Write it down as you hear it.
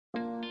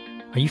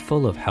Are you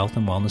full of health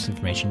and wellness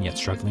information yet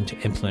struggling to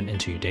implement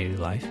into your daily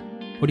life?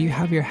 Or do you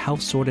have your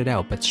health sorted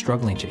out but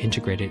struggling to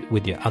integrate it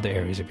with your other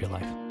areas of your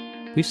life?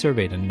 We've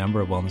surveyed a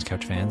number of Wellness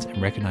Couch fans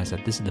and recognize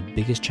that this is the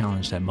biggest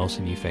challenge that most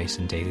of you face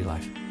in daily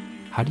life.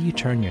 How do you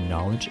turn your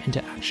knowledge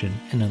into action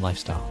in a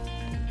lifestyle?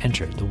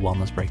 Enter the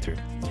Wellness Breakthrough.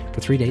 For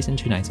 3 days and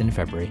 2 nights in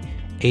February,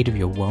 8 of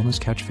your Wellness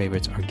Couch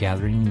favorites are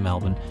gathering in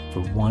Melbourne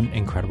for one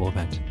incredible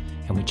event,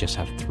 and we just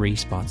have 3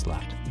 spots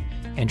left.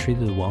 Entry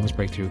to the Wellness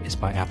Breakthrough is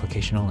by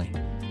application only.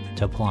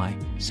 To apply,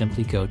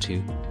 simply go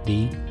to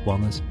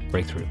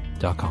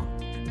thewellnessbreakthrough.com.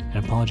 And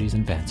apologies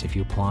in advance if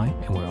you apply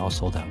and we're all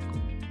sold out.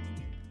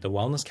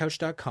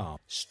 TheWellnessCouch.com,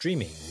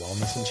 streaming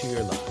wellness into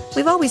your lives.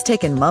 We've always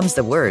taken Mum's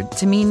the word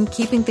to mean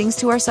keeping things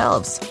to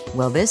ourselves.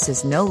 Well, this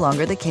is no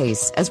longer the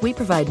case, as we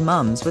provide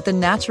mums with the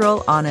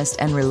natural, honest,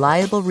 and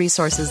reliable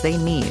resources they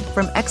need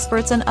from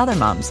experts and other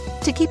mums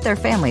to keep their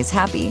families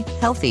happy,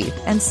 healthy,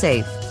 and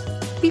safe.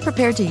 Be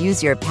prepared to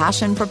use your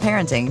passion for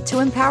parenting to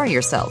empower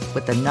yourself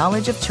with the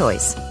knowledge of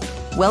choice.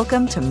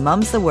 Welcome to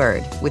Mum's the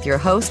Word with your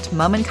host,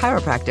 mum and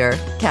chiropractor,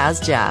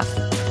 Kaz Jaff.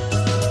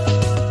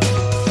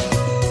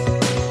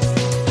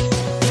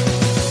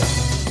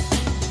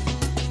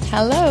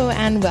 Hello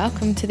and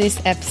welcome to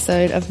this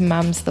episode of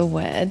Mum's the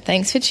Word.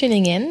 Thanks for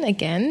tuning in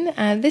again.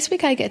 This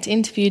week I get to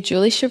interview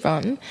Julie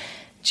Chiron.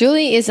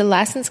 Julie is a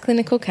licensed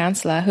clinical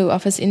counsellor who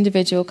offers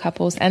individual,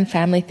 couples and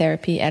family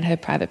therapy at her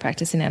private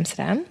practice in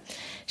Amsterdam.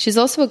 She's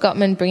also a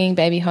Gottman Bringing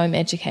Baby Home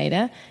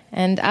educator,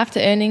 and after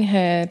earning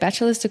her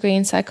bachelor's degree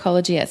in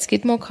psychology at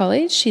Skidmore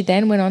College, she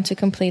then went on to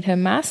complete her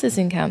master's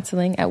in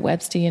counselling at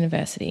Webster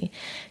University.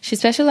 She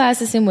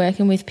specialises in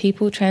working with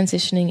people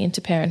transitioning into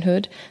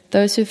parenthood,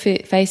 those who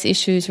face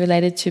issues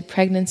related to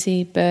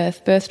pregnancy,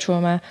 birth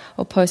trauma,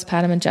 or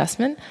postpartum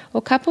adjustment,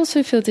 or couples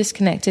who feel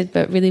disconnected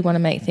but really want to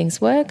make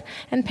things work,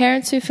 and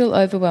parents who feel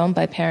overwhelmed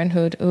by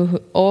parenthood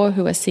or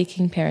who are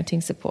seeking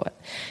parenting support.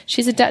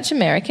 She's a Dutch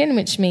American,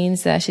 which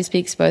means that she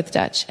speaks both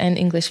Dutch and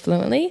English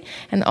fluently,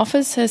 and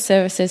offers her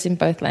services in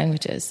both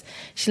languages.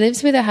 She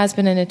lives with her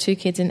husband and her 2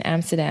 kids in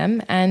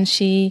Amsterdam, and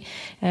she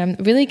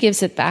really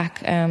gives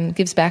back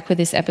with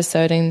this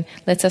episode and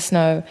lets us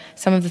know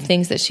some of the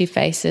things that she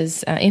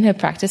faces in her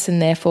practice, and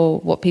therefore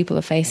what people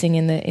are facing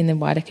in the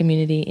wider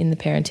community in the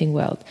parenting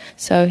world.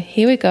 So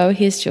here we go.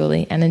 Here's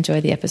Julie, and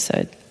enjoy the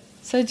episode.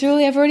 So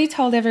Julie, I've already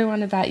told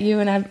everyone about you,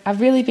 and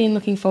I've really been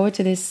looking forward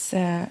to this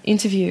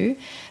interview,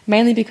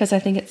 mainly because I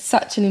think it's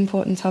such an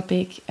important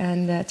topic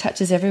and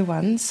touches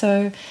everyone.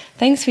 So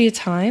thanks for your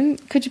time.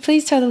 Could you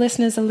please tell the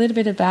listeners a little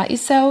bit about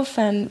yourself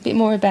and a bit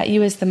more about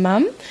you as the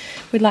mum?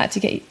 We'd like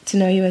to get to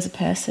know you as a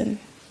person.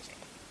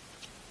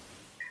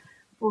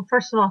 Well,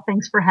 first of all,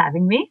 thanks for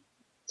having me.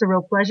 It's a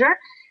real pleasure.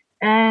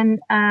 And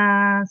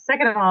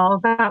second of all,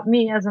 about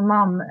me as a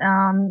mom,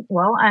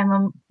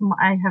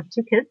 I have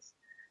 2 kids.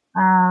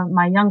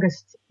 My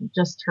youngest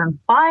just turned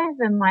 5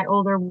 and my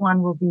older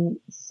one will be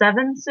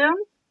 7 soon.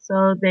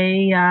 So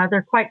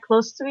they're quite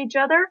close to each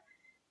other.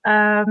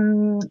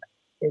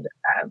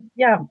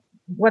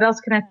 What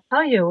else can I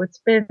tell you? It's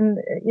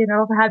been,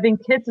 having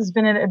kids has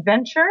been an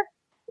adventure.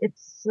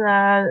 It's,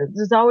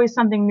 there's always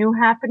something new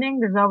happening.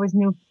 There's always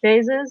new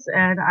phases,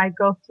 and I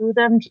go through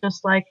them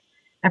just like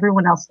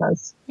everyone else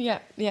does. Yeah,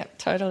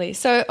 totally.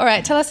 So, all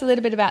right, tell us a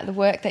little bit about the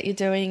work that you're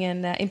doing,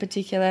 and in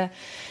particular,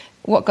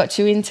 what got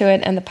you into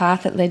it and the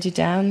path that led you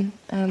down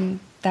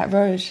that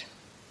road.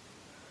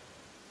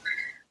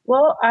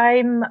 Well,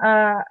 I'm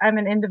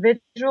an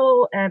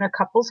individual and a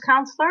couples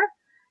counselor,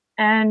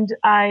 and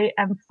I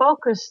am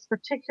focused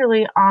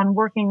particularly on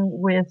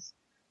working with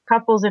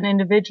couples and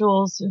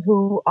individuals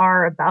who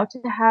are about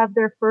to have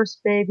their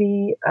first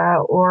baby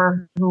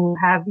or who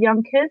have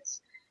young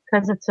kids,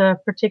 because it's a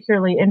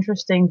particularly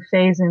interesting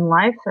phase in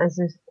life as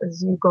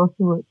you go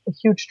through a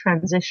huge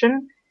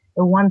transition,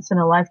 a once in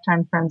a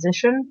lifetime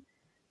transition.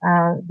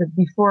 The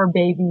before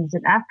babies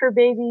and after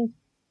baby,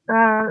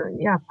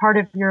 part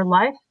of your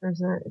life.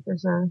 There's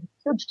a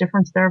huge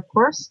difference there, of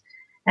course.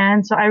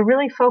 And so I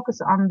really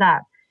focus on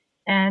that.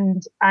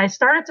 And I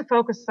started to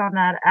focus on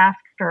that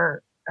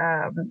after,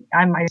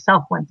 I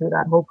myself went through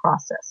that whole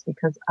process,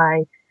 because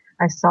I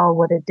saw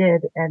what it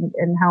did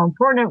and how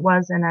important it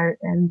was.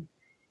 And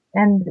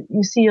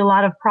you see a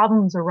lot of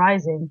problems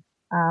arising,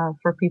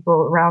 for people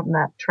around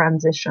that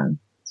transition.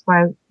 So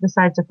I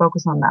decided to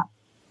focus on that.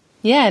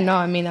 Yeah, no,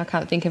 I mean, I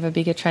can't think of a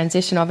bigger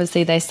transition.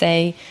 Obviously, they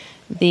say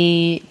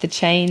the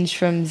change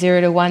from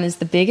 0 to 1 is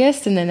the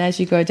biggest, and then as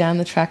you go down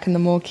the track and the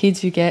more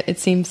kids you get, it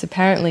seems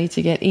apparently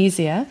to get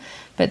easier.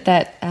 But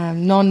that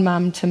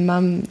non-mum to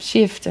mum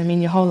shift, I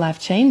mean, your whole life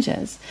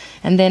changes.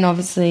 And then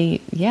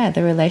obviously,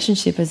 the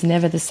relationship is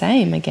never the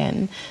same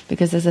again,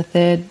 because there's a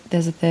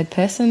third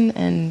person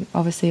and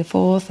obviously a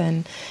fourth,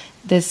 and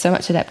there's so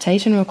much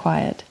adaptation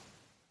required.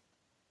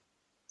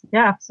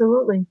 Yeah,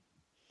 absolutely.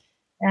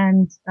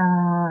 And,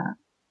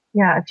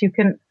 if you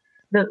can,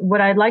 what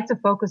I'd like to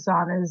focus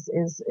on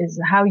is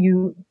how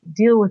you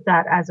deal with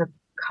that as a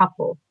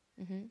couple,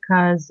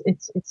 because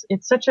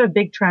it's such a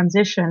big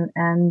transition.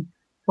 And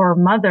for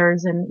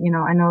mothers, and,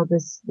 I know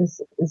this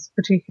is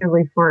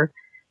particularly for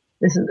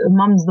this is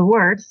Mum's the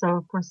Word. So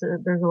of course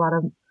there's a lot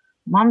of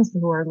moms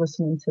who are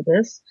listening to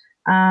this.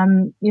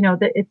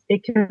 That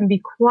it can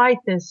be quite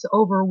this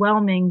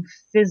overwhelming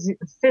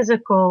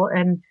physical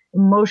and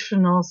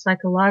emotional,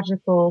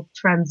 psychological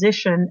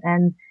transition.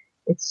 And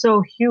it's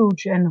so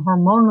huge, and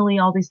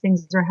hormonally all these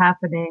things are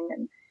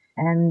happening,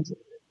 and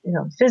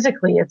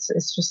physically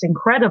it's just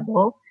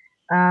incredible.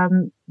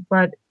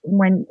 But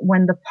when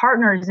the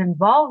partner is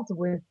involved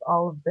with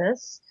all of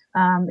this,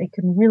 it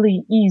can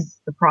really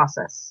ease the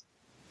process.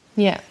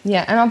 Yeah.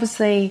 And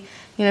obviously,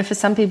 for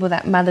some people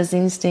that mother's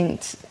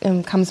instinct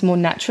comes more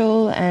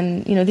natural,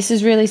 and this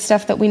is really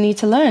stuff that we need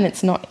to learn.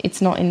 It's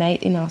not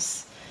innate in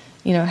us,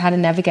 how to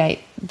navigate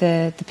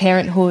the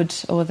parenthood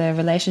or the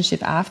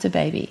relationship after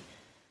baby.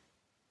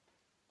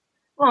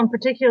 Well, and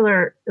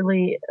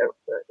particularly,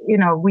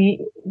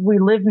 we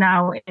live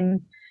now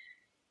in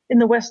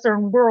the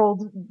Western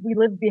world. We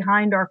live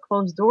behind our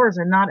closed doors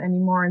and not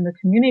anymore in the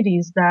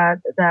communities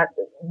that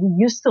we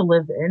used to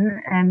live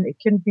in. And it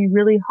can be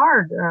really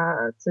hard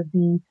to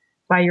be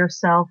by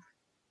yourself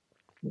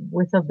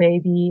with a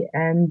baby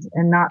and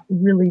not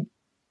really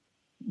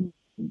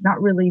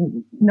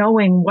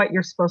knowing what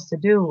you're supposed to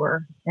do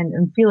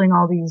and feeling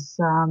all these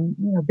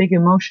big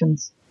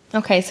emotions.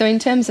 Okay, so in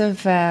terms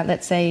of,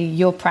 let's say,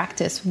 your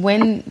practice,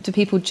 when do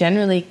people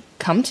generally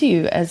come to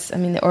you?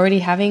 They're already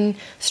having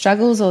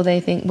struggles, or they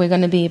think we're going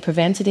to be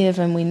preventative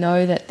and we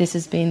know that this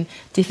has been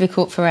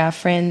difficult for our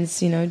friends,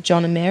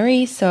 John and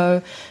Mary,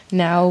 so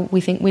now we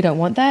think we don't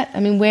want that.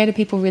 Where do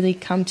people really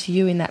come to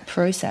you in that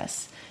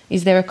process?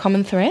 Is there a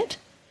common thread?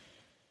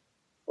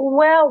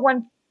 Well,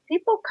 when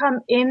people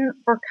come in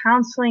for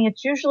counseling,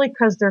 it's usually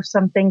because there's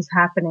some things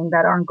happening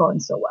that aren't going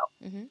so well.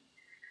 Mm-hmm.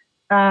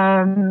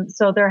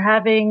 So they're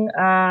having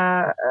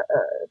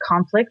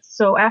conflict.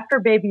 So after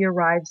baby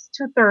arrives,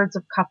 2/3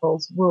 of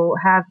couples will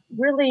have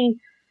really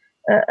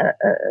a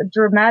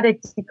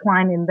dramatic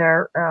decline in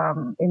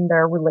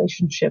their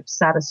relationship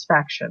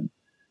satisfaction.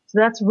 So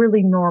that's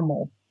really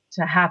normal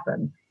to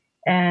happen,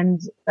 and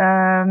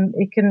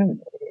it can.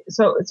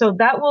 So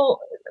that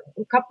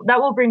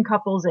will bring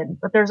couples in.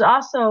 But there's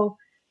also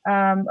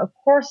a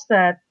course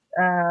that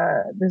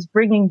this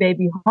Bringing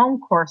Baby Home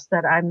course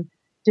that I'm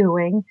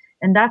doing.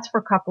 And that's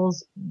for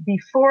couples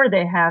before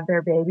they have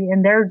their baby.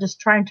 And they're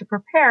just trying to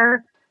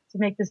prepare to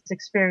make this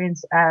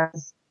experience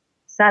as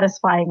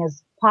satisfying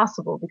as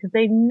possible, because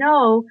they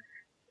know,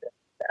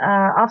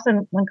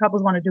 often when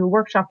couples want to do a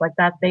workshop like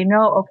that, they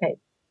know, okay,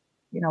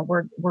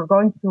 we're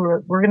going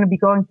to be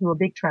going through a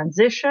big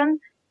transition,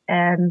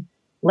 and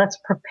let's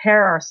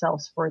prepare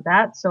ourselves for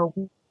that. So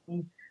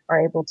we are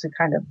able to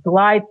kind of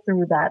glide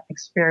through that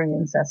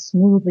experience as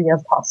smoothly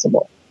as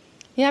possible.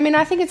 Yeah,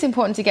 I think it's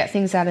important to get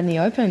things out in the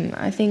open.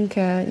 I think,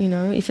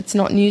 if it's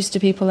not news to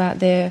people out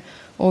there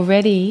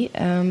already,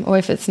 or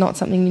if it's not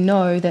something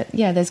that,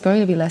 there's going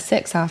to be less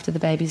sex after the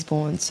baby's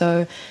born.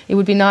 So it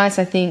would be nice,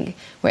 I think,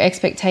 where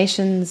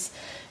expectations,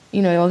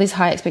 all these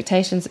high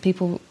expectations that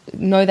people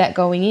know that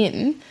going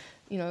in,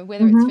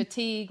 whether it's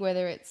fatigue,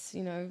 whether it's,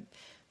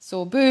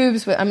 sore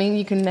boobs,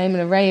 you can name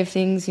an array of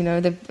things,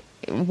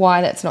 why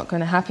that's not going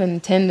to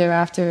happen, tender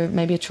after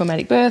maybe a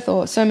traumatic birth,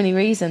 or so many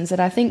reasons, that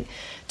I think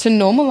to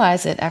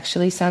normalize it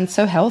actually sounds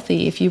so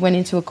healthy. If you went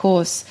into a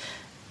course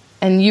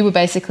and you were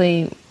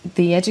basically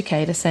the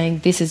educator saying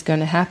this is going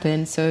to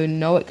happen, so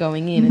know it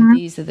going in, and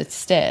these are the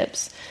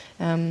steps.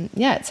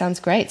 It sounds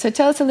great. So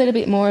tell us a little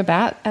bit more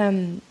about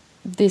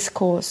this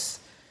course.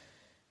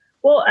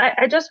 Well,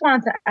 I just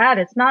wanted to add,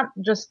 it's not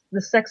just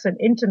the sex and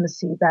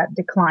intimacy that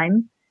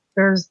decline.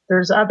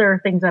 There's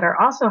other things that are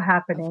also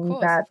happening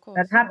that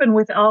happen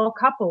with all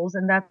couples,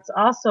 and that's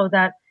also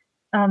that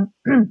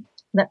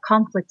that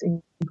conflict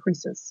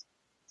increases.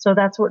 So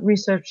that's what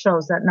research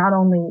shows, that not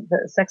only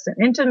the sex and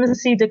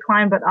intimacy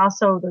decline, but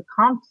also the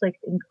conflict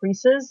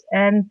increases,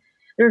 and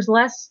there's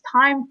less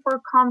time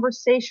for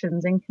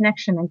conversations and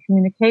connection and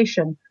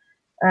communication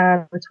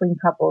between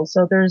couples.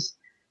 So there's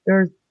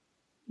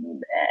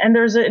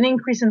an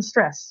increase in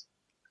stress,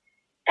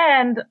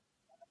 and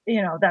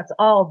that's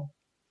all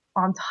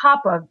on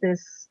top of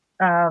this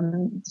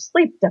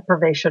sleep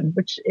deprivation,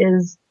 which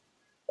is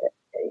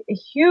a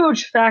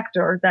huge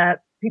factor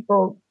that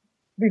people,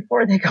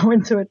 before they go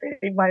into it,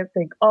 they might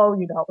think,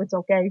 it's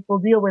okay, we'll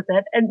deal with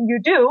it. And you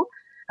do,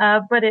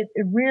 but it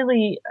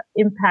really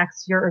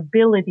impacts your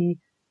ability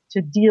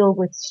to deal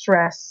with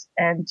stress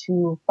and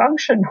to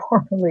function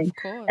normally. Of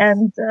course.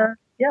 And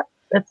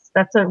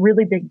that's a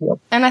really big deal.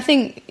 And I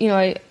think,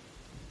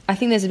 I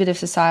think there's a bit of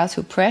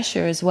societal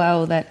pressure as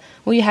well that,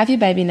 well, you have your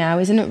baby now,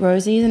 isn't it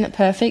rosy, isn't it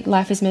perfect?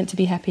 Life is meant to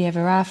be happy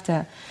ever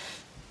after.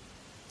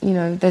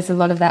 There's a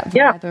lot of that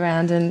vibe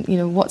around,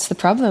 and, what's the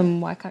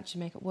problem? Why can't you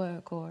make it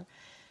work? Or,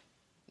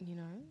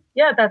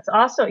 Yeah, that's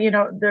also,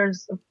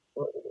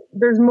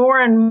 there's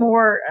more and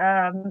more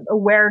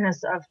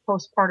awareness of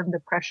postpartum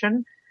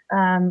depression.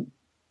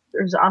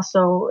 There's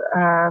also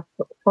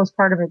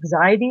postpartum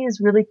anxiety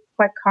is really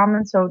quite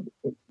common. So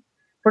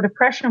for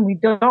depression, we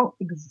don't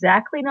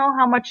exactly know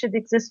how much it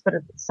exists, but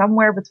it's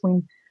somewhere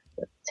between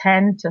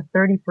 10 to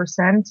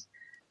 30%.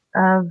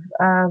 of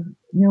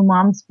new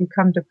moms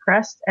become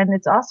depressed, and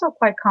it's also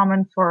quite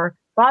common for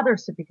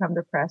fathers to become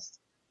depressed,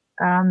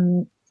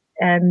 and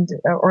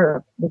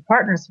or the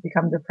partners to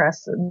become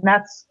depressed, and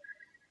that's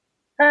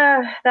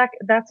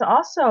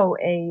also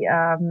a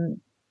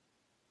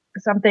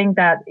something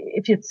that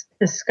if it's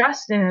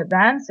discussed in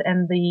advance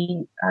and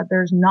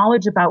there's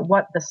knowledge about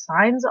what the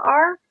signs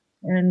are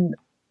and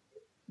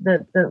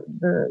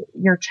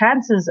your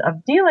chances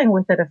of dealing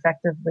with it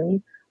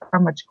effectively are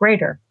much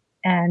greater.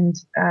 And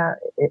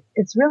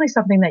it's really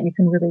something that you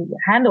can really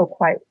handle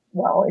quite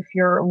well if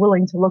you're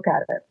willing to look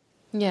at it.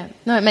 Yeah,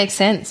 no, it makes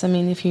sense. I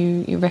mean, if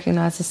you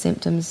recognize the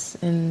symptoms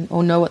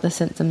or know what the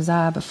symptoms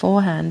are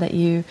beforehand, that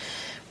you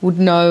would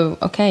know,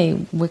 okay,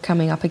 we're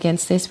coming up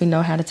against this, we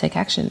know how to take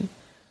action.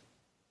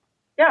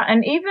 Yeah,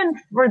 and even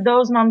for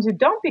those moms who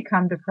don't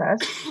become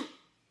depressed,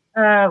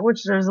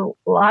 which there's a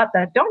lot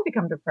that don't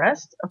become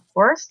depressed, of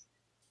course,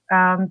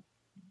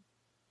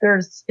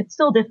 it's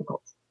still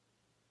difficult.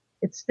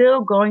 It's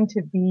still going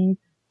to be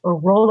a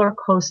roller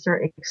coaster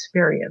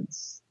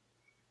experience.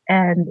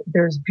 And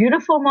there's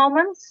beautiful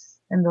moments,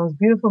 and those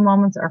beautiful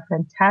moments are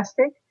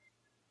fantastic,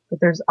 but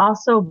there's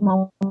also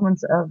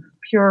moments of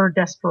pure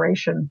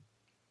desperation.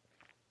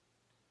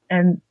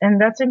 And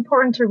that's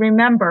important to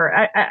remember.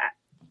 I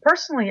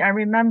personally, I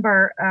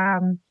remember,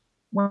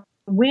 when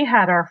we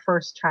had our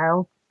first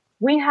child,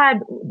 we had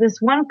this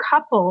one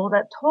couple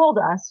that told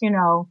us,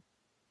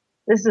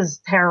 this is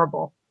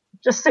terrible.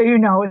 Just so you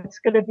know, it's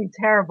going to be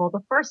terrible.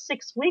 The first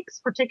 6 weeks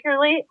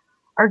particularly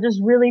are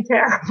just really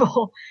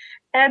terrible.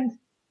 And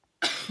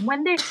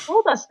when they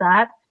told us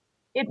that,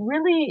 it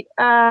really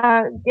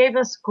gave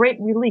us great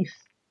relief.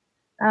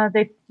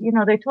 They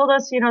told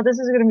us, this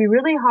is going to be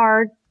really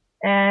hard,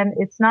 and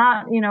it's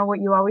not, what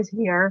you always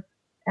hear.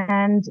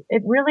 And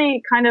it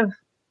really kind of,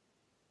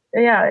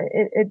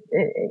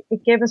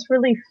 it gave us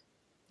relief.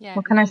 Yeah,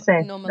 what can I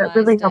say? Normalized that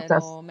really helped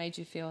us. Or made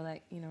you feel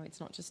like, it's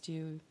not just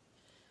you.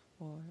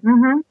 Or,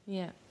 mm-hmm.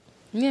 Yeah,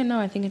 no,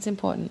 I think it's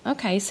important.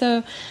 Okay,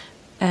 so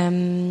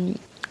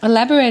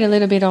elaborate a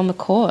little bit on the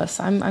course.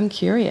 I'm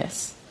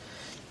curious.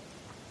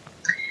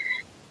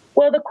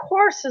 Well, the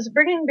course is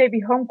Bringing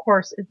Baby Home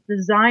course. It's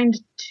designed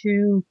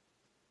to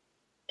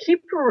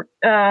keep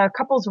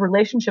couples'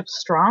 relationships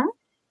strong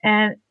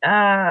and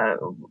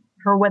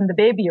for when the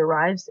baby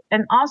arrives,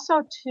 and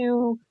also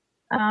to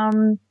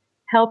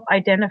help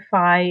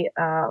identify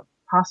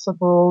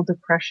possible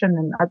depression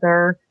and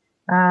other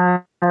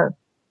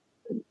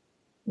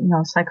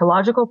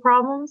psychological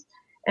problems,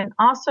 and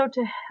also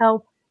to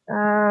help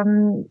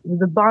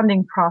the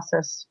bonding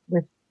process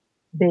with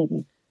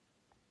baby.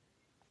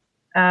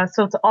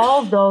 So it's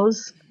all of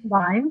those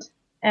combined.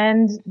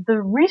 And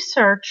the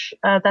research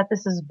that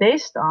this is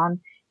based on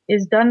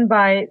is done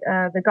by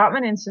the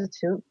Gottman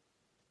Institute.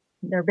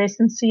 They're based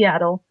in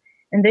Seattle,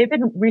 and they've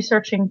been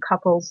researching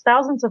couples,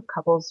 thousands of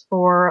couples,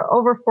 for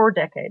over 4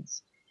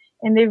 decades.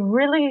 And they've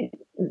really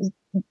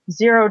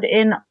zeroed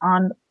in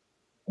on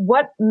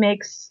what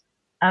makes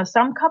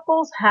some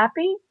couples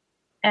happy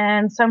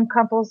and some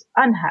couples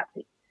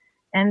unhappy.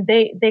 And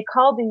they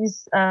call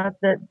these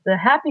the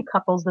happy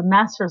couples the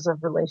masters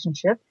of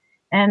relationship,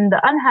 and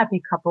the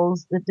unhappy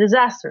couples the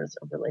disasters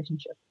of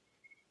relationship.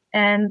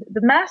 And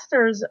the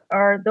masters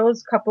are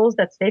those couples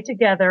that stay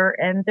together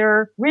and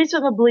they're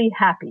reasonably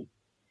happy.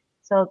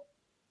 So,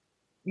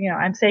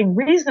 I'm saying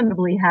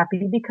reasonably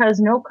happy because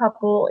no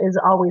couple is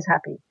always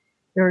happy.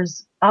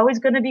 There's always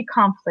going to be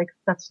conflict.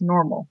 That's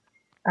normal.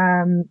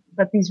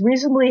 But these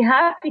reasonably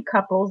happy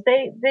couples,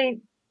 they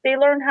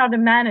learn how to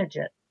manage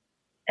it.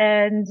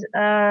 And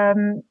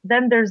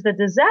then there's the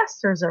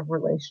disasters of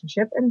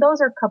relationship, and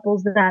those are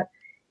couples that,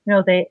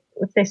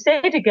 if they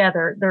stay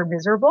together, they're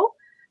miserable,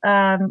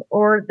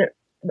 or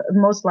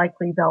most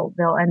likely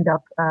they'll end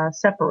up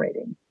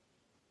separating.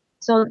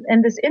 So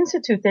in this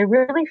institute, they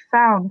really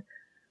found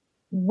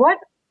what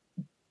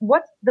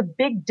the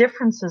big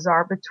differences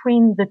are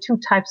between the two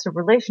types of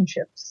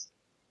relationships.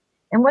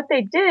 And what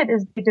they did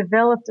is they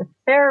developed a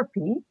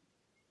therapy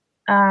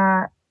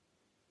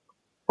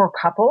for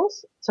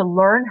couples to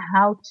learn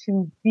how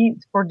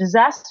for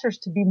disasters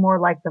to be more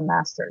like the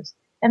masters.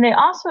 And they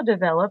also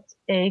developed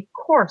a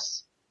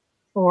course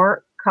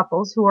for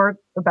couples who are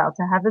about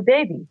to have a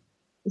baby.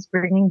 It's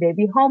Bringing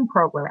Baby Home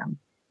program.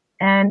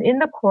 And in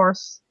the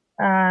course,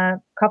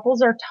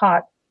 couples are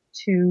taught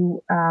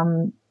to,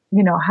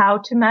 how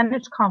to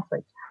manage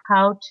conflict,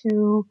 how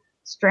to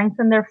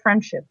strengthen their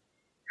friendship,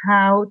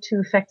 how to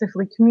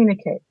effectively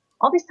communicate.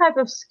 All these type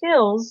of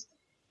skills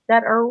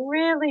that are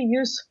really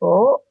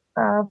useful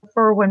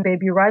for when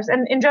baby arrives,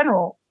 and in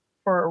general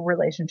for a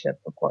relationship,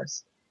 of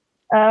course.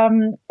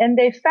 And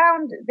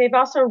they've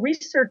also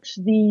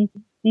researched the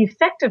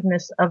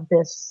effectiveness of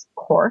this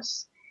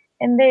course,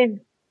 and they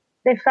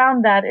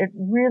found that it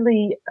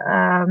really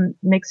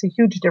makes a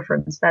huge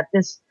difference, that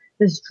this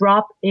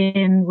drop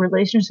in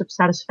relationship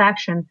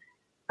satisfaction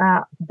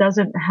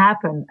doesn't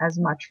happen as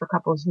much for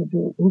couples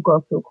who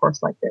go through a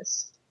course like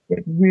this.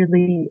 It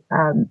really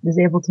is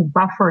able to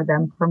buffer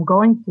them from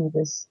going through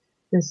this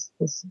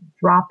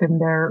drop in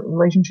their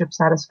relationship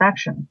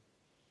satisfaction.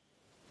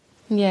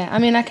 Yeah, I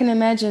mean, I can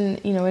imagine,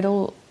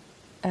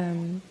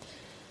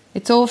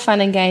 it's all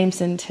fun and games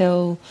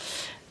until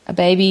a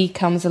baby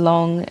comes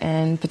along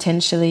and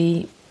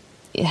potentially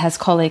it has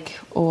colic,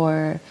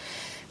 or,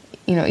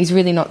 is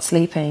really not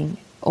sleeping,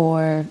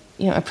 or,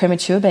 a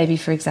premature baby,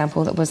 for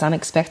example, that was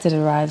unexpected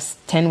arrives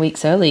 10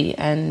 weeks early,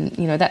 and,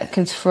 that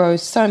can throw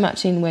so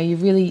much in where you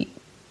really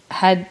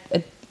had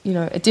a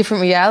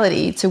different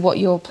reality to what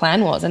your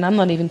plan was. And I'm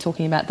not even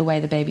talking about the way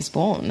the baby's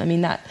born. I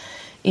mean, that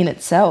in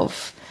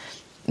itself,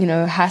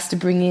 has to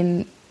bring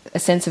in a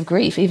sense of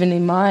grief. Even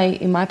in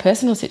my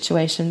personal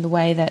situation, the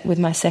way that with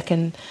my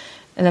second,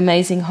 an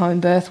amazing home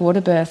birth, water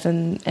birth,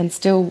 and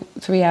still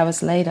 3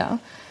 hours later,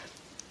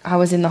 I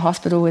was in the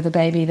hospital with a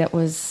baby that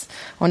was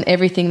on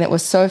everything that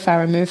was so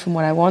far removed from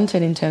what I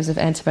wanted in terms of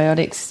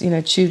antibiotics,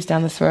 tubes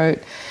down the throat,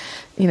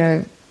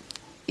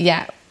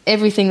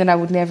 everything that I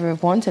would never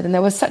have wanted. And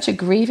there was such a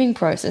grieving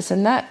process,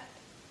 and that,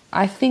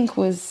 I think,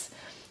 was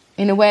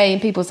in a way in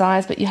people's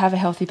eyes, but you have a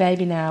healthy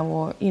baby now,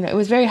 or, it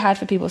was very hard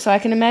for people. So I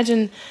can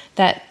imagine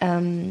that,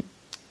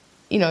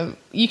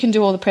 you can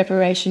do all the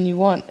preparation you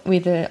want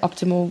with an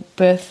optimal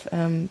birth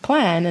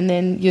plan, and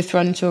then you're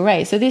thrown into a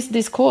race. So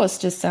this course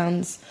just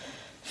sounds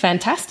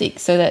fantastic,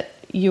 so that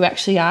you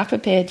actually are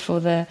prepared for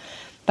the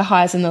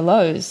highs and the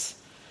lows,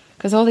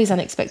 because all these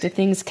unexpected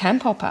things can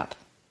pop up.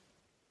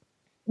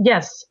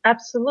 Yes,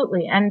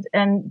 absolutely. And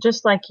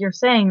just like you're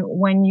saying,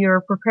 when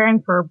you're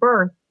preparing for a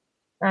birth,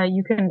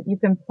 you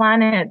can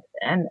plan it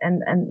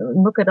and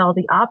look at all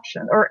the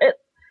options. Or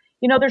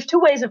there's two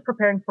ways of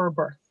preparing for a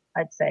birth,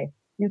 I'd say.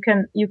 You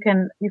can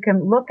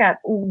look at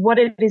what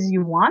it is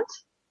you want,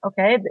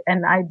 okay,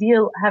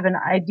 have an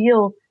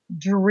ideal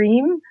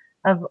dream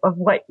of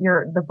what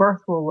the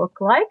birth will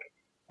look like,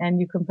 and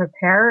you can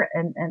prepare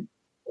and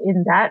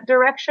in that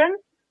direction.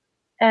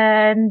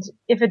 And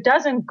if it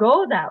doesn't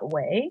go that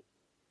way,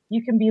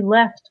 you can be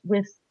left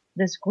with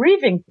this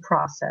grieving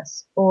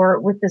process, or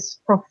with this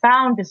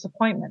profound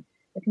disappointment.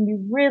 It can be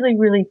really,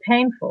 really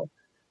painful.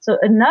 So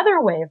another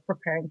way of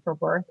preparing for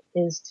birth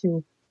is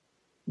you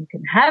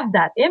can have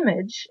that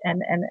image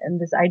and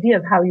this idea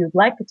of how you'd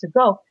like it to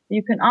go.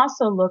 You can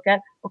also look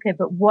at, okay,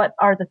 but what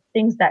are the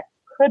things that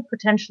could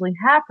potentially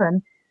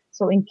happen?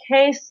 So in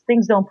case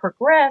things don't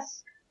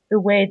progress the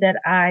way that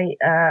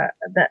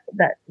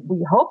that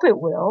we hope it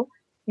will,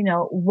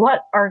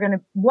 what are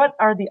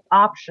the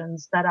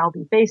options that I'll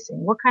be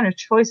facing? What kind of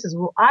choices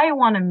will I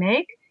want to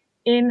make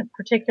in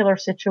particular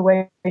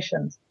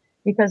situations?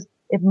 Because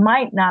it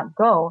might not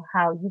go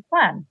how you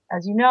plan,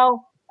 as you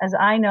know, as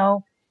I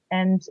know.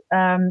 And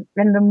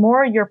the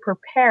more you're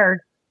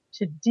prepared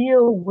to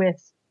deal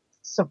with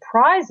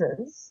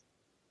surprises,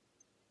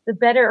 the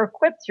better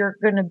equipped you're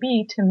going to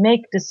be to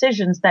make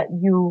decisions that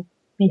you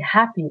be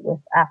happy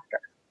with after.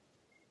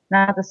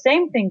 Now, the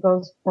same thing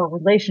goes for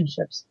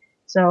relationships.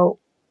 So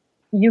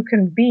you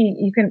can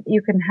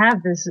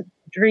have this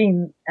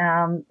dream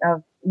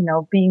of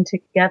being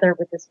together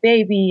with this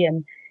baby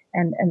and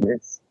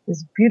this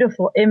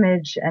beautiful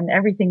image, and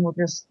everything will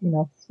just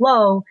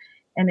flow,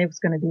 and it's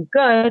going to be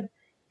good.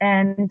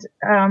 And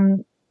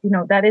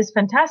that is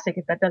fantastic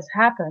if that does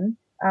happen.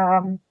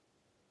 And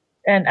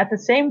at the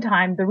same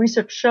time, the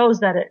research shows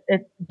that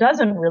it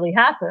doesn't really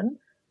happen.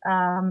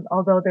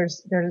 Although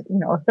there's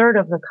a third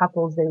of the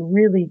couples, they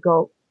really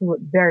go through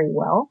it very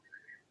well.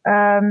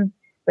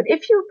 But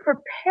if you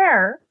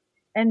prepare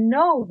and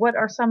know what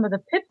are some of the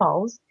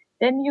pitfalls,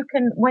 then you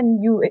can,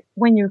 when you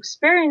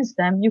experience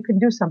them, you can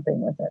do something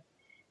with it.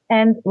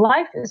 And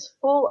life is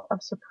full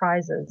of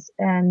surprises,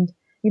 and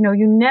you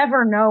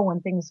never know when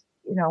things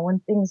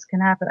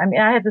can happen. I mean,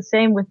 I had the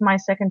same with my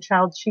second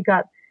child. She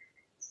got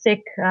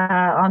sick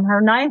on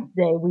her 9th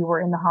day. We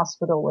were in the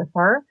hospital with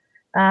her.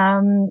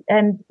 And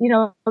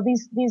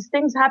these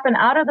things happen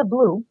out of the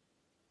blue,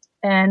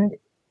 and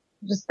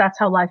just that's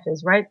how life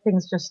is, right?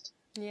 Things just,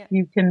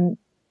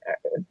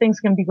 things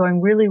can be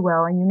going really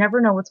well, and you never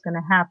know what's going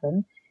to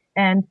happen.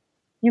 And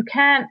you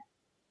can't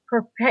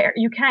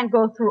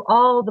go through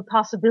all the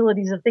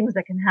possibilities of things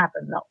that can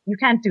happen. No, you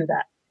can't do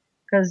that,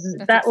 because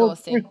that will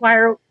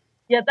require,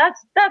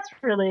 that's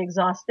really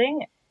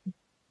exhausting.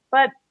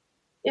 But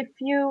if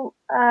you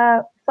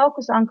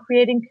focus on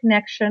creating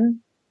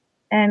connection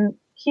and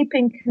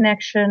keeping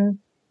connection,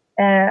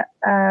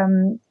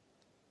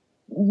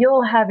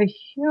 you'll have a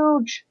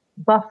huge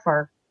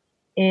buffer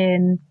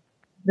in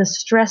the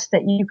stress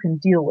that you can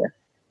deal with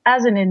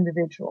as an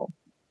individual.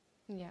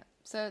 Yeah.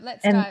 So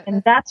let's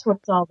that's what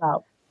it's all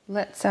about.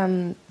 Let's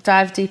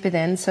dive deeper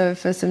then. So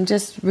for some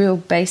just real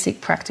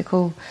basic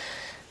practical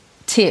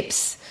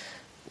tips,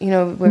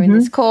 we're in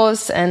this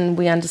course, and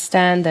we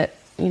understand that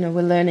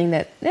we're learning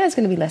that there's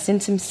going to be less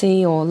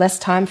intimacy or less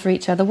time for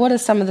each other. What are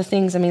some of the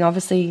things? I mean,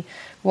 obviously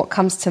what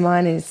comes to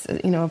mind is,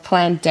 a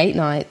planned date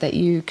night, that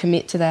you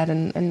commit to that,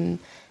 and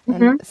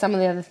some of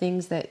the other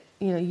things that,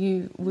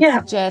 you would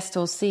suggest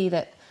or see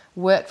that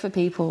work for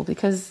people,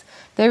 because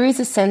there is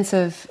a sense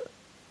of,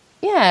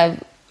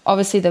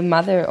 obviously the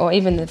mother or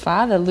even the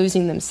father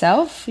losing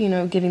themselves,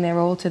 giving their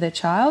all to their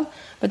child.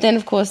 But then,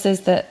 of course,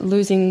 there's the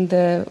losing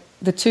the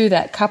two,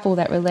 that couple,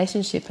 that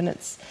relationship, and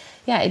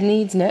it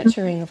needs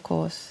nurturing, of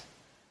course.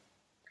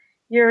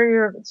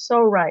 You're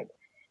so right.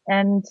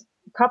 And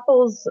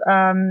couples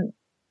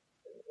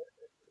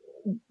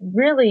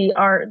really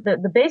are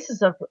the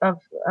basis of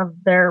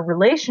their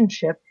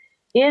relationship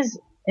is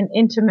an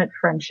intimate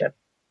friendship.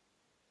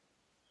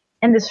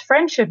 And this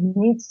friendship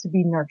needs to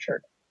be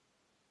nurtured,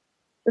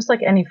 just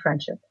like any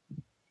friendship.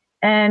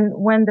 And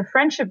when the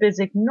friendship is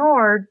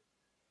ignored,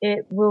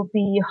 it will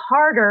be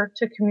harder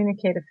to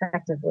communicate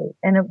effectively.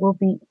 And it will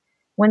be,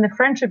 when the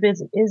friendship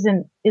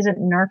isn't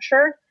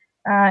nurtured,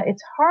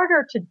 it's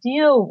harder to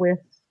deal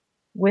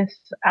with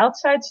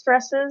outside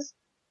stresses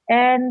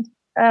and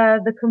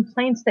the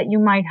complaints that you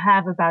might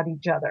have about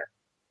each other.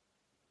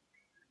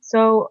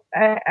 So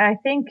I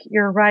think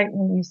you're right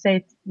when you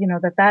say,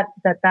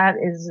 that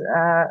is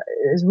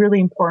really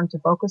important to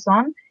focus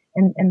on.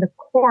 And the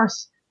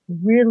course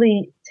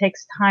really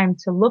takes time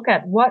to look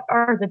at what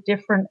are the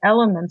different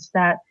elements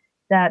that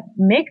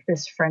make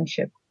this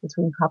friendship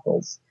between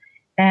couples,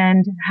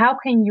 and how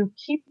can you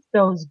keep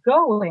those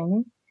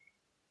going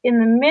in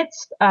the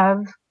midst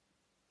of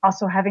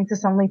also having to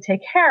suddenly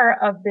take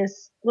care of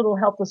this little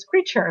helpless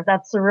creature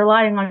that's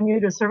relying on you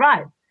to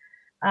survive.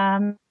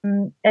 And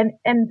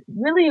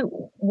really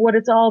what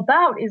it's all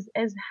about is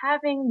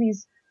having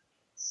these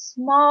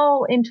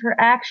small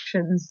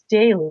interactions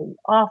daily,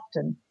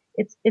 often.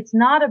 It's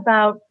not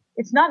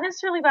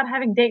necessarily about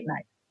having date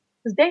night,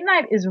 because date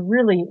night is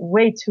really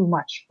way too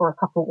much for a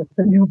couple with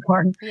a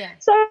newborn. Yeah.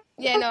 So I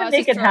was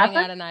just throwing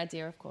out an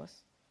idea, of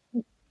course.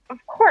 Of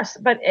course,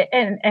 but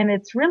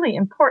it's really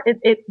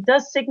important. It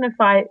does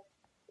signify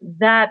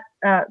that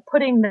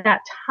putting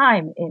that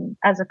time in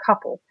as a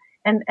couple.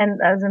 And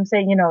as I'm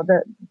saying,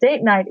 the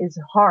date night is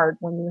hard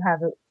when you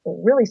have a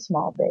really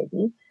small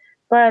baby,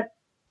 but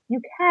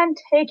you can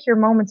take your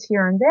moments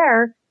here and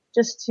there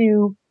just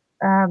to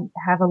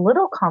have a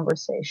little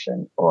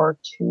conversation, or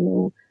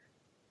to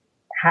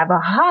have a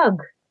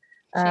hug,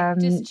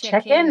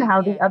 check in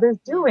how the other's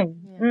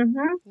doing. Yeah.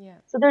 Mm-hmm. Yeah.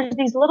 So there's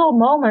these little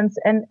moments,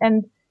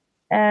 and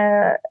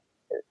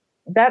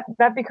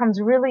that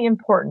becomes really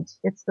important.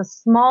 It's the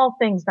small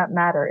things that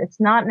matter. It's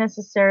not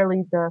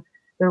necessarily the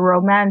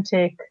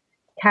romantic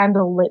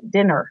candlelit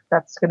dinner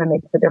that's going to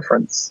make the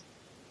difference.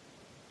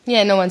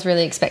 Yeah, no one's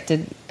really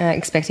expecting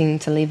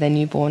to leave their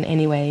newborn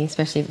anyway,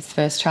 especially if it's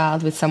first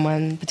child with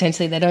someone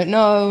potentially they don't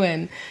know,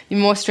 and you're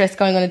more stressed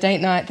going on a date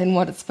night than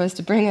what it's supposed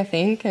to bring, I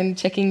think, and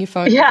checking your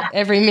phone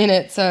every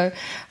minute. So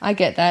I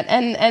get that.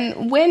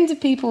 And when do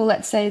people,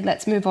 let's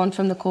move on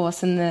from the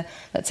course, and the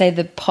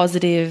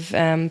positive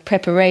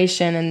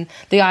preparation, and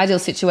the ideal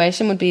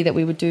situation would be that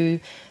we would do,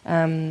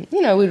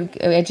 we would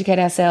educate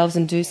ourselves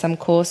and do some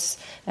course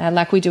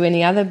like we do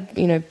any other,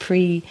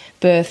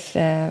 pre-birth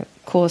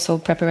course or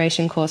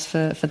preparation course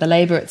for the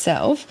labour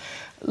itself.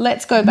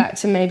 Let's go back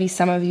to maybe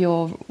some of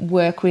your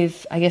work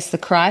with, I guess, the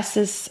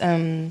crisis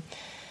end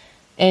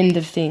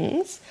of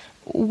things.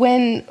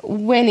 When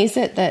is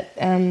it that,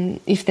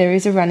 if there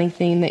is a running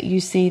theme, that you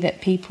see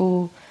that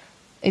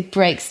it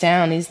breaks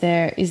down? Is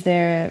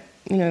there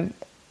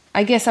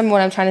I guess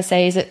what I'm trying to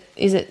say is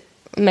it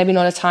maybe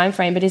not a time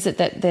frame, but is it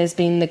that there's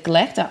been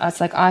neglect?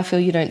 It's like, I feel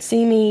you don't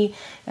see me,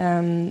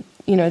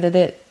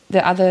 that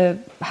the other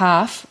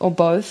half or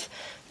both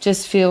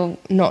just feel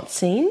not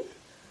seen?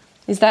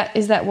 Is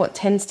that what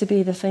tends to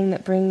be the thing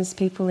that brings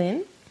people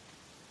in?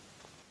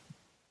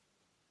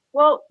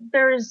 Well,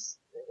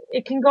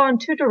 it can go in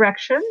two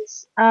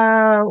directions.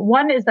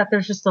 One is that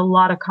there's just a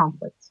lot of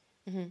conflict,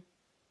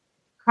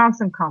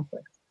 constant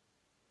conflict.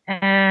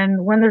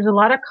 And when there's a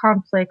lot of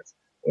conflict,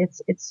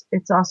 it's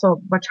also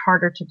much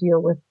harder to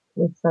deal with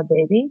the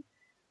baby.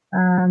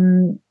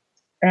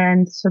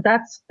 And so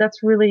that's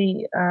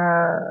really,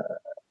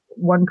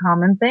 one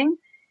common thing.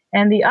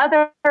 And the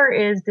other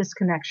is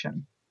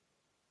disconnection.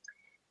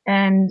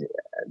 And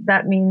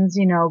that means,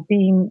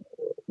 being,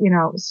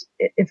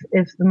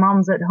 if the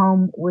mom's at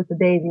home with the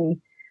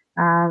baby,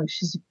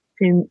 she's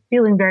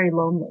feeling very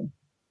lonely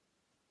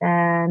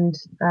and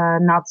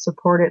not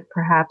supported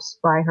perhaps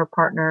by her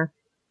partner.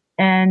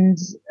 And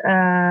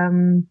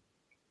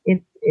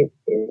it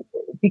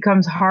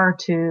becomes hard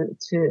to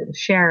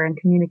share and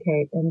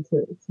communicate and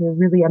to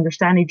really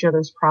understand each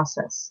other's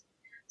process.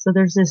 So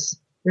there's this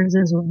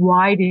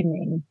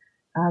widening,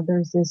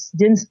 there's this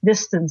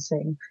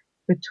distancing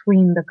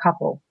between the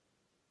couple.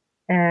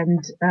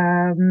 And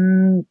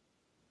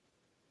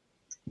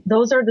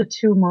those are the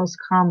two most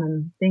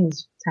common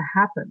things to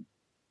happen.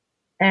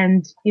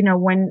 And,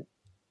 and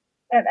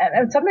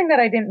something that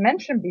I didn't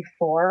mention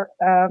before,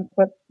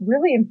 but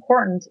really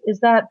important,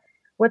 is that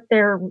what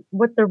the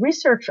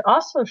research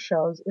also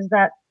shows is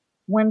that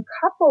when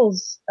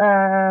couples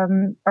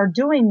are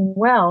doing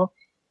well,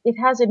 it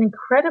has an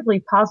incredibly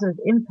positive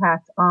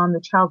impact on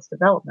the child's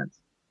development.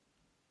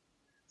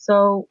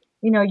 So,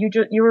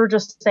 you were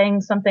just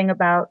saying something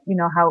about,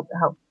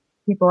 how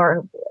people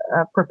are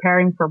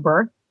preparing for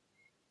birth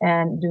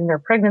and doing their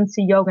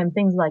pregnancy yoga and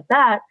things like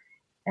that.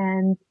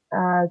 And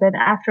then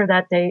after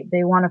that,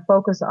 they want to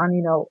focus on,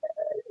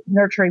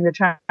 nurturing the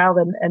child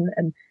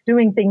and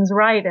doing things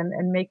right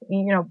and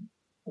making,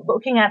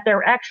 looking at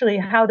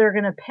how they're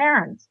going to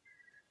parent.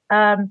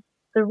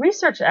 The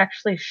research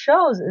actually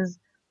shows is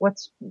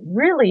what's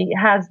really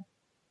has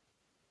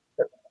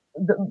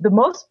the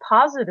most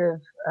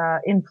positive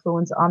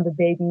influence on the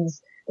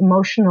baby's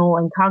emotional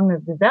and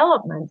cognitive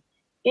development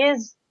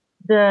is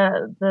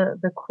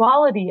the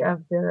quality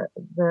of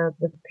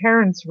the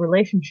parents'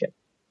 relationship.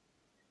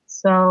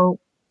 So,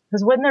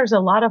 because when there's a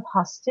lot of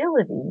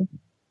hostility,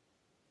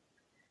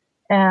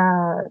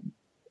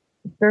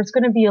 there's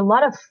going to be a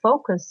lot of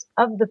focus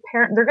of the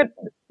parent.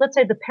 Let's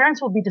say the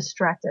parents will be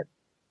distracted.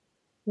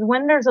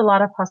 When there's a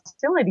lot of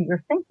hostility,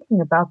 you're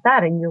thinking about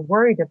that and you're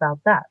worried about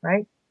that,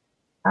 right?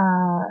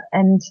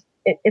 And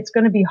it's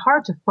going to be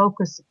hard to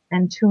focus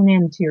and tune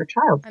in to your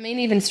child. I mean,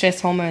 even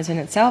stress hormones in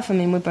itself. I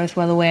mean, we're both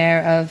well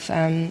aware of,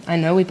 I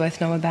know we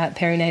both know about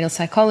perinatal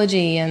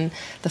psychology and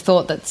the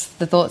thoughts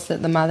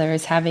that the mother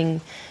is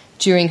having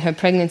during her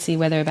pregnancy,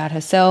 whether about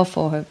herself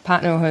or her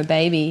partner or her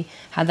baby,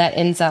 how that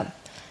ends up,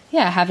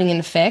 having an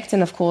effect.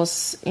 And of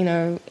course,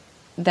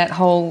 that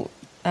whole,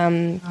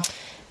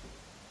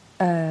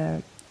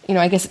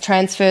 I guess it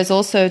transfers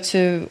also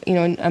to,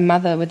 a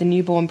mother with a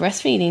newborn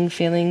breastfeeding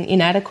feeling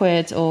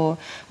inadequate or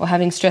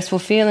having stressful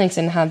feelings,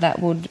 and how that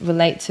would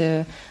relate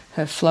to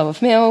her flow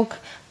of milk,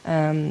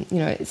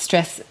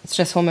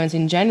 stress hormones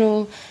in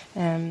general,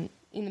 in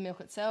the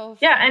milk itself.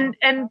 Yeah.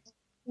 And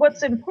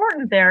what's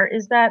important there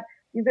is that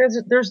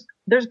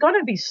there's going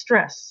to be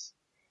stress,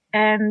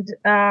 and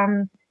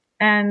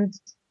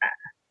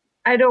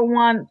I don't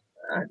want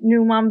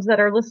new moms that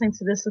are listening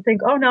to this to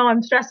think, oh no,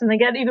 I'm stressed, and they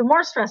get even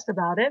more stressed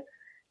about it.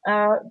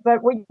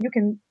 But what you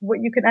can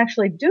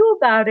actually do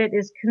about it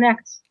is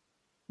connect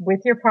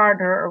with your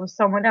partner or with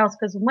someone else.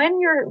 Because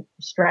when you're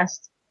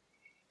stressed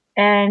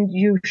and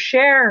you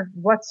share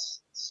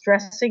what's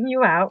stressing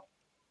you out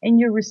and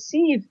you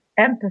receive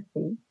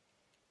empathy,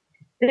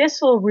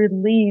 this will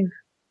relieve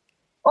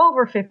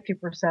over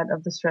 50%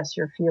 of the stress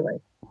you're feeling.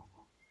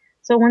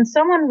 So when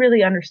someone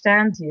really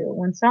understands you,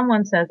 when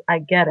someone says, I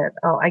get it.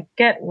 Oh, I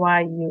get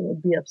why you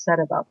would be upset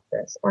about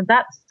this. Or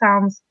that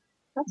sounds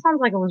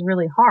like it was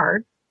really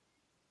hard.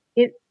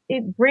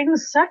 It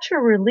brings such a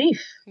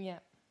relief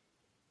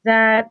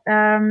that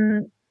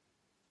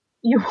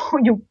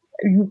you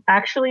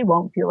actually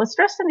won't feel as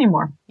stressed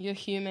anymore. You're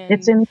human.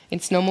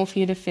 It's normal for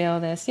you to feel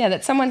this. Yeah,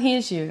 that someone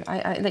hears you.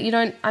 That you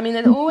don't. I mean,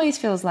 it always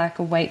feels like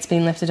a weight's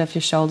being lifted off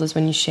your shoulders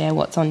when you share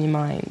what's on your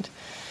mind.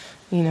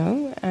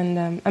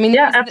 And I mean,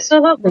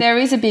 absolutely. There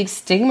is a big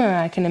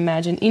stigma, I can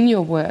imagine, in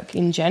your work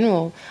in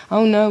general.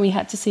 Oh no, we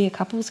had to see a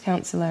couples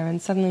counsellor,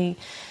 and suddenly,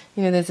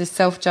 there's this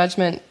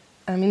self-judgment.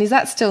 I mean, is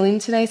that still in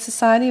today's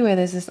society where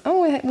there's this,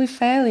 we're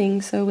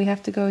failing, so we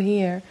have to go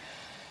here?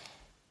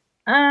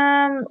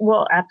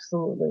 Well,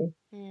 absolutely.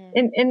 Yeah.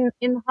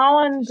 In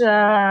Holland,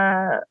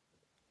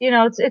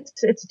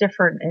 it's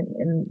different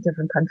in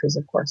different countries,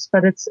 of course,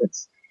 but it's the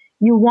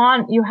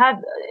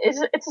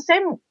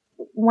same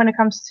when it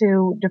comes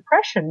to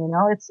depression.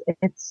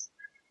 It's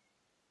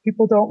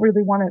people don't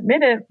really want to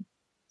admit it,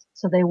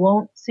 so they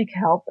won't seek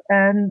help.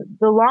 And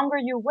the longer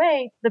you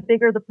wait, the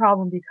bigger the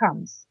problem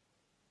becomes.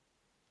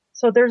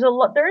 So there is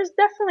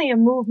definitely a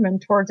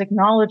movement towards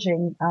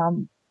acknowledging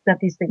that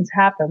these things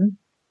happen,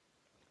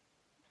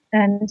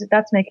 and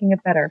that's making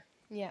it better.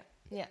 Yeah.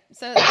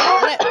 So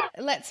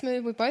let's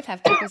move. We both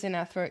have tickles in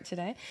our throat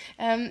today.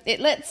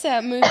 Let's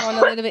move on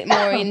a little bit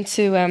more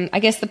into, I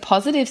guess, the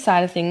positive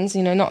side of things.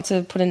 Not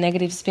to put a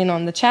negative spin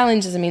on the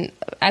challenges. I mean,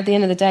 at the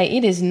end of the day,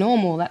 it is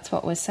normal. That's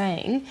what we're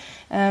saying.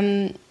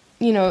 How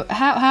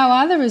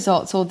are the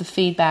results or the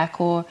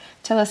feedback, or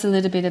tell us a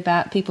little bit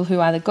about people who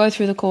either go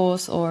through the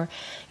course or,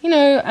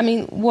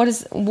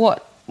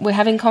 what we're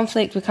having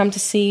conflict, we come to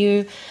see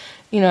you,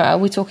 are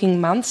we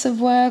talking months of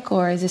work,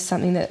 or is this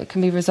something that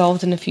can be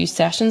resolved in a few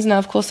sessions? Now,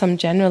 of course, I'm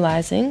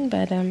generalizing,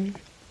 but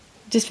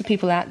just for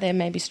people out there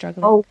maybe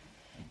struggling. Oh,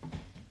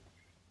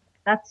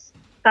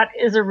 that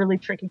is a really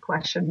tricky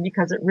question,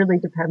 because it really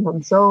depends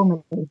on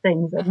so many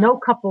things. And no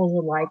couples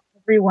are like,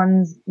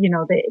 everyone's,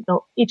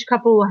 each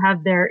couple will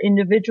have their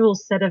individual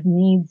set of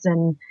needs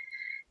and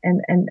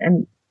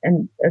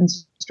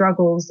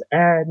struggles,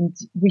 and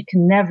we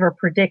can never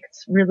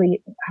predict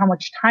really how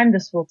much time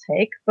this will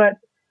take. But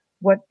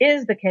what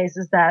is the case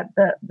is that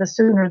the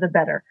sooner the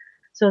better.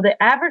 So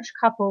the average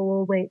couple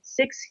will wait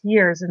 6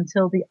 years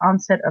until the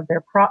onset of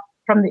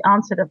from the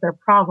onset of their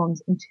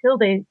problems until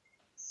they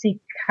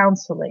seek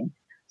counseling.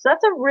 So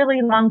that's a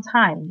really long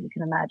time, you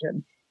can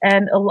imagine.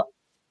 And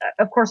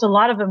of course, a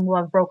lot of them will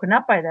have broken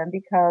up by then,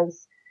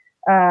 because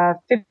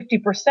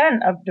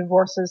 50% of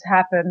divorces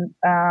happen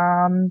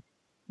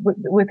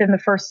within the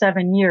first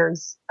 7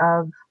 years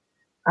of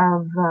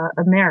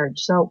a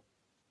marriage. So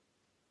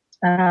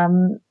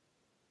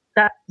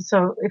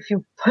so if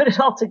you put it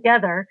all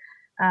together,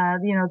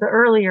 the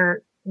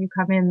earlier you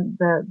come in,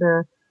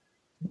 the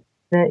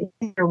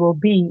easier will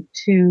be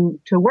to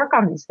work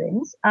on these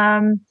things.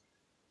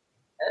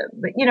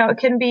 But it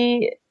can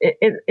be,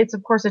 it's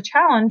of course a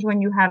challenge when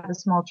you have a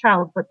small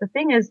child. But the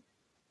thing is,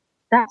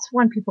 that's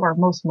when people are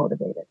most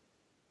motivated,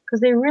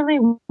 because they really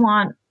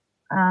want,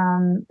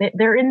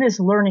 they're in this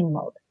learning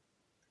mode.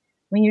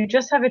 when you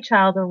just have a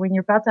child or when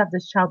you're about to have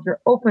this child,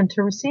 you're open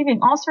to receiving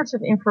all sorts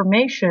of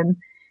information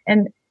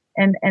and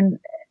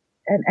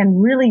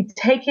really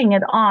taking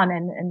it on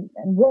and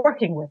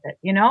working with it.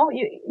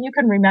 You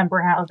can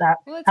remember how that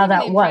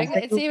was.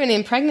 It's even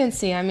in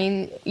pregnancy. I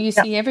mean, you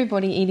see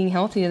everybody eating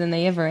healthier than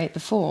they ever ate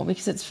before,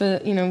 because it's for,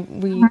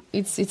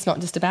 it's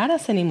not just about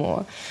us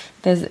anymore.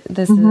 There's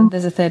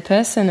a third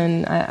person,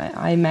 and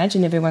I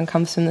imagine everyone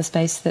comes from the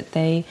space that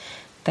they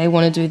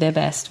want to do their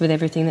best with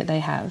everything that they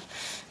have.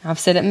 I've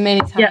said it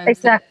many times. Yeah,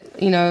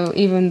 exactly. That,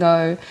 even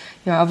though,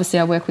 obviously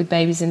I work with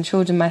babies and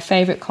children, my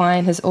favorite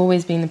client has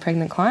always been the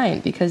pregnant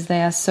client, because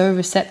they are so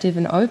receptive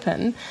and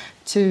open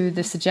to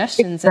the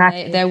suggestions.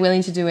 Exactly. And they're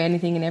willing to do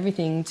anything and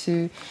everything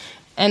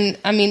and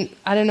I mean,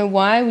 I don't know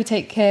why we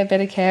take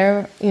better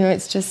care.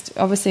 It's just,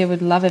 obviously I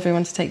would love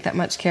everyone to take that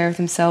much care of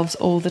themselves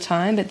all the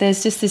time. But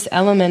there's just this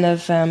element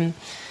of,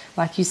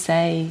 like you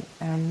say,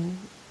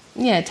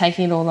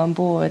 taking it all on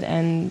board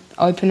and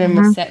open and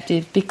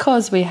receptive,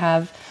 because we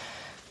have,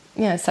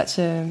 such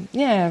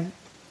a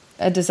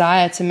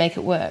desire to make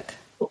it work.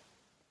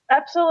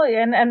 Absolutely.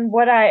 And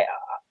what I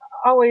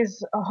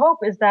always hope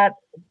is that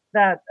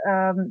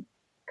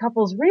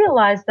couples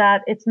realize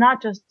that it's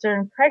not just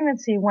during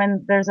pregnancy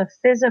when there's a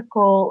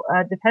physical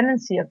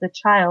dependency of the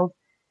child,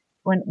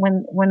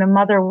 when a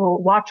mother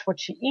will watch what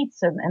she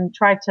eats and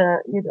try to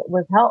eat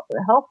with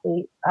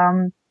healthy.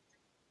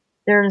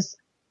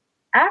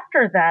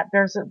 After that,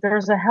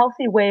 there's a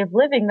healthy way of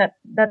living that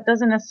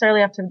doesn't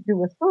necessarily have to do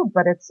with food,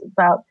 but it's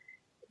about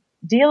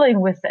dealing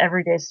with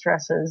everyday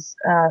stresses,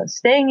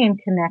 staying in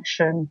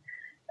connection,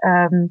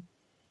 how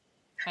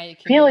you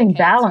feeling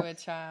balanced to a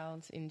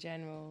child in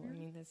general. I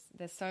mean,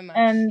 there's so much.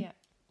 And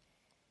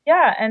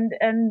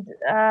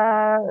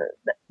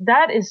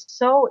that is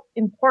so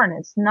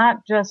important. It's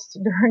not just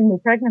during the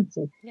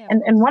pregnancy. Yeah,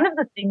 and one of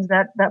the things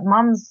that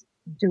moms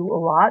do a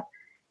lot,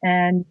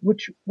 and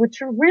which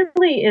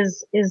really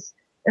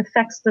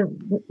affects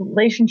the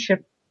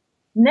relationship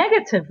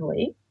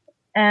negatively.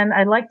 And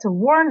I like to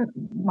warn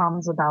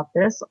moms about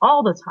this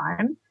all the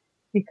time,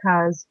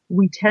 because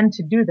we tend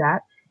to do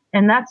that.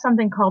 And that's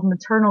something called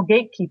maternal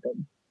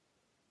gatekeeping.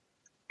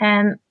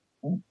 And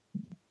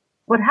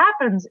what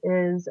happens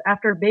is,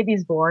 after a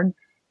baby's born,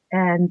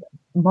 and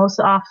most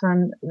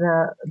often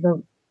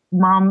the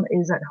mom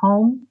is at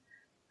home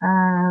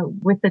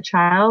with the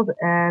child,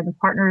 and the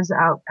partner is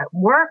out at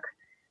work,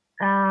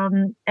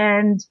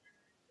 and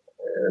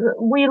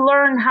we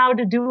learn how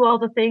to do all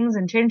the things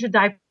and change the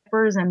diapers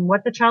and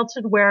what the child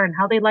should wear and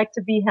how they like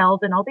to be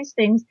held and all these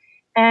things.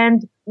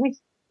 And we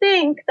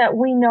think that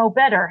we know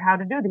better how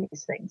to do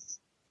these things.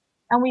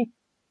 And we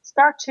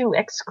start to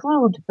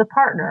exclude the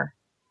partner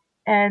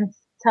and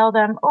tell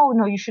them, oh,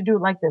 no, you should do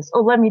it like this.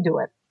 Oh, let me do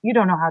it. You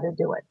don't know how to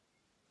do it.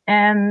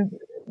 And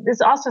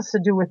this also has to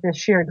do with the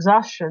sheer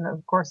exhaustion,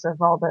 of course,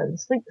 of all the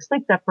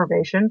sleep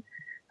deprivation,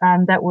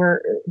 that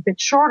we're a bit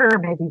shorter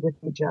maybe with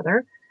each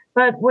other.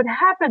 But what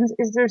happens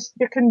is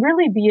there can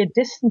really be a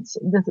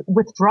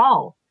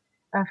withdrawal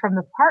from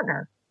the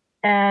partner,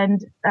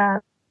 and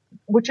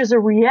which is a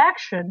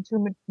reaction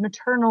to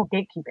maternal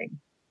gatekeeping.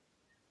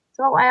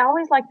 So I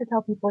always like to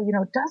tell people,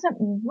 it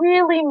doesn't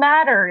really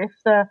matter if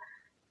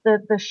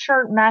the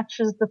shirt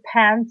matches the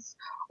pants,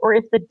 or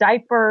if the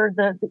diaper,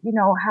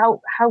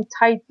 how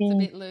tight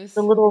the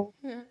little,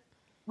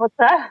 what's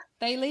that?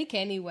 They leak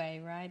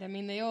anyway, right? I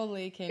mean, they all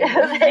leak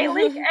anyway. They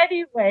leak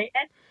anyway.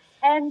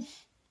 And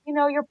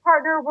your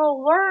partner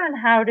will learn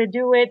how to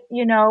do it,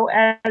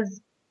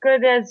 as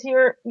good as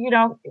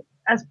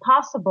as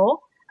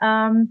possible.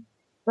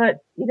 But,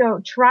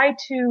 try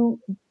to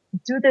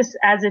do this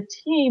as a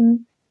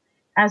team,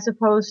 as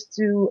opposed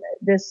to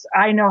this,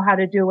 I know how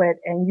to do it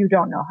and you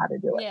don't know how to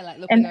do it. Yeah, like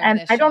looking over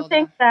their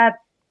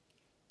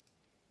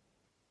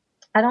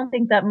I don't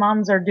think that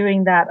moms are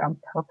doing that on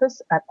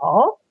purpose at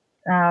all.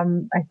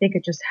 I think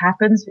it just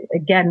happens.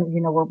 Again,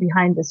 we're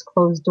behind this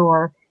closed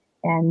door,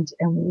 and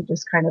we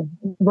just kind of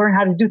learn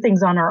how to do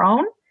things on our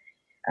own.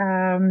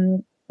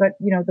 But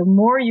the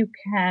more you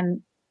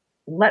can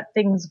let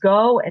things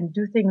go and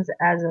do things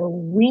as a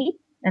we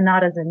and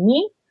not as a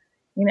me,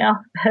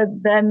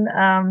 then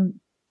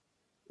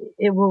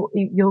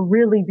you'll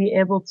really be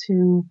able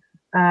to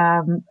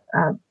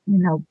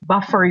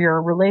buffer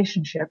your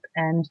relationship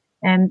and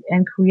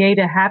create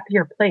a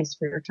happier place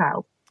for your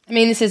child. I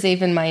mean, this is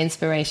even my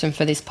inspiration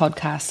for this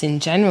podcast in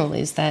general,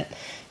 is that,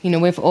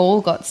 we've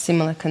all got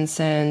similar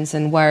concerns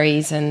and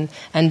worries and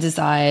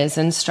desires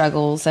and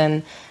struggles,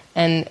 and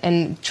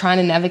trying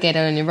to navigate it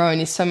on your own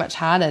is so much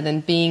harder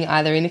than being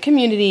either in a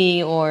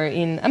community or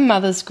in a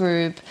mother's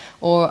group,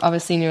 or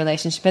obviously in a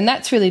relationship. And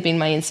that's really been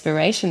my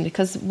inspiration,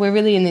 because we're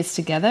really in this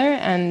together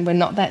and we're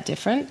not that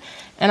different.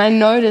 And I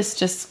noticed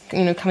just,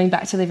 coming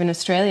back to live in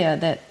Australia,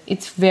 that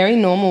it's very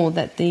normal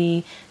that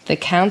the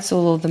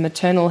council or the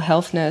maternal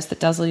health nurse that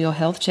does all your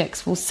health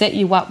checks will set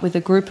you up with a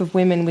group of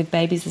women with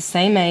babies the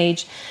same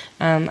age.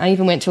 I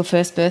even went to a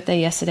first birthday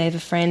yesterday of a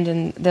friend,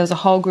 and there was a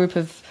whole group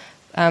of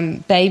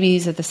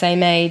babies of the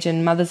same age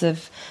and mothers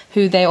of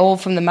who they're all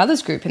from the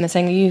mother's group, and they're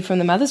saying, are you from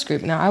the mother's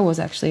group? Now, I was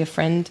actually a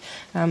friend,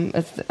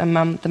 the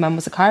mum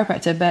was a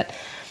chiropractor, but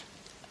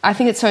I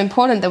think it's so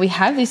important that we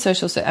have these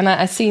social, and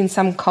I see in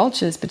some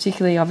cultures,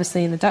 particularly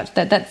obviously in the Dutch,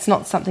 that that's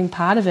not something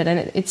part of it,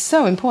 and it's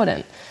so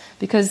important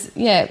because,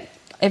 yeah,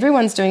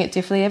 everyone's doing it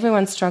differently,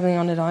 everyone's struggling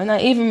on their own.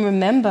 I even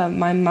remember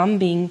my mum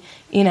being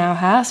in our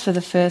house for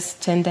the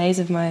first 10 days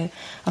of my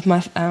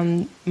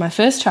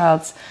first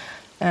child's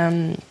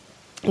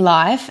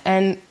life,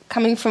 and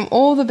coming from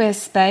all the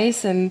best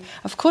space, and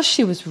of course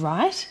she was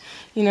right,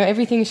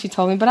 everything she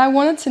told me, but I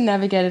wanted to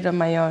navigate it on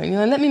my own,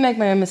 let me make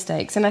my own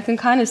mistakes. And I can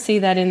kind of see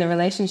that in the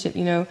relationship.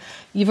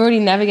 You've already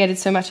navigated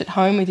so much at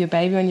home with your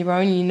baby on your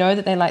own, you know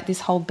that they like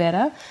this whole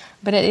better,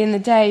 but at the end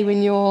of the day,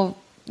 when you're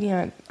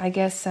I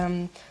guess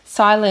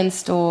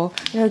silenced, or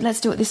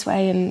let's do it this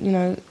way,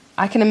 and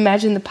I can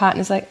imagine the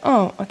partner's like,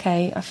 oh,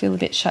 okay, I feel a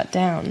bit shut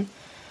down.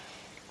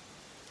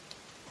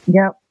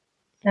 Yep.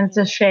 And it's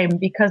a shame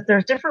because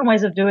there's different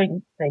ways of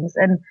doing things,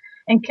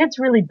 and kids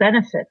really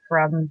benefit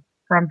from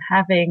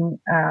having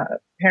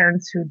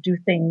parents who do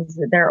things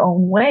their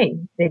own way.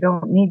 They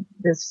don't need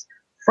this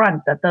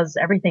front that does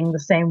everything the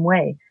same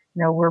way.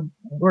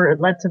 We're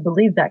led to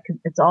believe that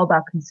it's all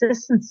about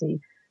consistency,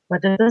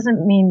 but it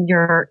doesn't mean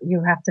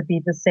you have to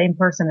be the same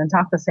person and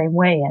talk the same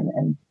way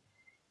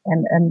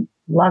and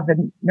love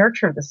and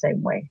nurture the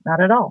same way.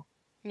 Not at all.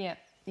 Yeah.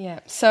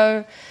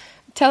 So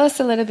tell us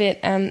a little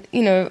bit,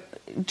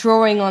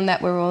 drawing on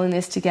that we're all in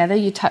this together,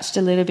 you touched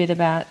a little bit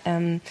about,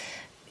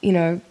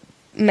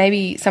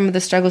 maybe some of the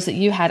struggles that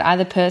you had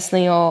either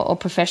personally or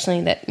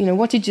professionally, that,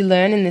 what did you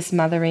learn in this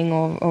mothering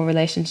or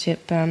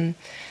relationship,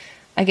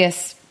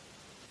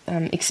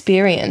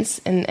 experience,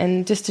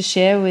 and just to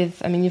share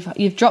with,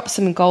 you've dropped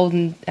some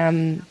golden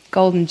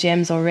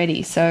gems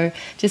already. So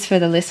just for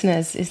the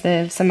listeners, is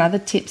there some other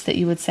tips that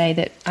you would say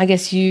that I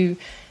guess you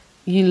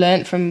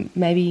learned from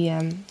maybe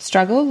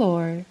struggle,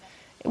 or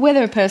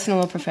whether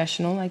personal or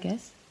professional, I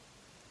guess?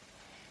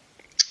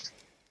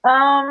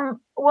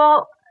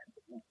 Well,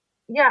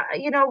 yeah,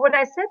 what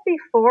I said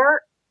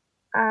before,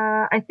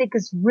 I think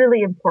is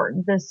really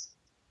important,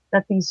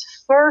 that these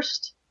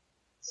first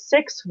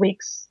 6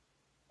 weeks,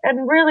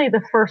 and really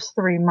the first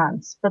 3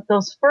 months, but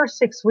those first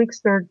 6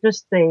 weeks, they're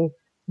just a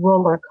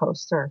roller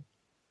coaster.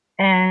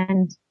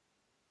 And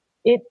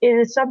it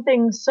is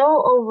something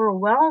so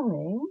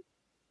overwhelming.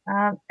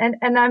 And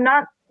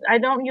I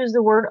don't use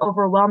the word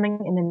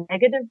overwhelming in a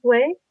negative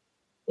way.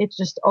 It's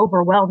just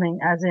overwhelming,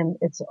 as in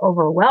it's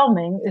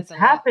overwhelming. It's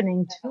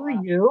happening to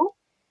you.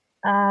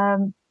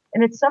 And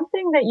it's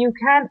something that you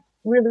can't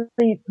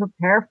really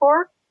prepare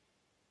for,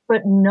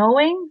 but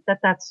knowing that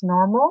that's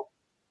normal,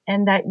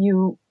 and that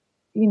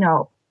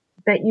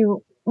that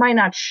you might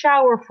not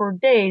shower for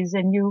days,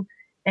 and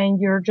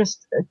you're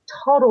just a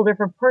total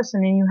different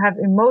person, and you have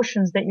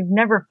emotions that you've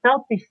never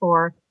felt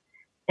before.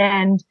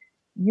 And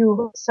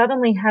you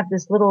suddenly have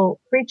this little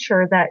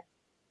creature that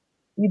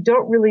you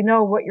don't really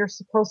know what you're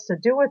supposed to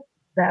do with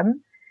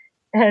them.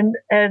 And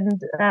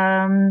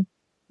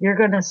you're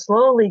going to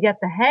slowly get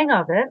the hang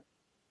of it,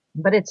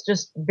 but it's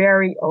just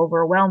very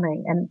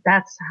overwhelming. And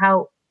that's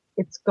how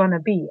it's going to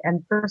be.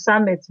 And for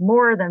some, it's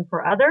more than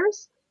for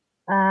others.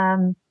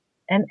 And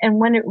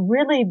when it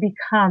really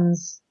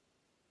becomes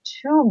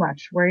too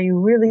much, where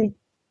you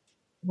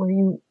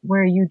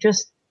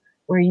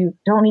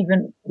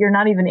you're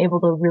not even able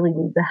to really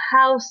leave the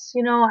house,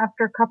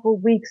 after a couple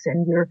of weeks,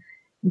 and you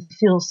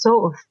feel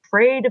so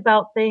afraid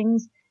about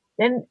things,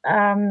 then,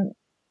 and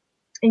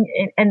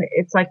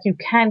it's like you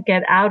can't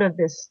get out of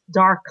this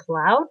dark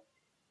cloud,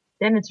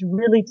 then it's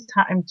really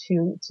time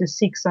to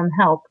seek some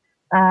help.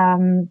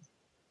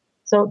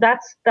 So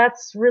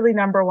that's really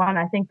number one.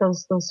 I think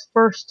those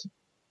first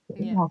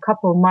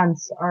couple of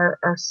months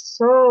are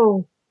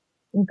so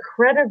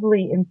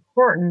incredibly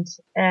important,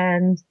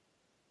 and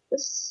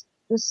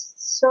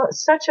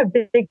such a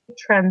big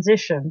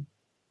transition.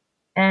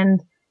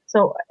 And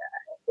so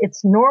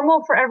it's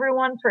normal for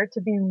everyone for it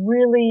to be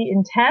really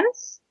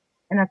intense.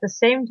 And at the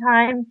same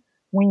time,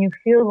 when you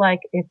feel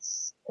like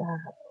it's,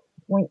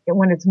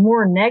 when it's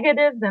more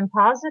negative than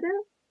positive,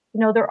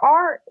 there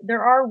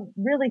are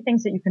really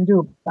things that you can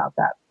do about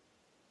that.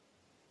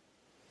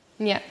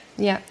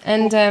 Yeah.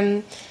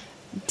 And,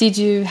 did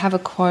you have a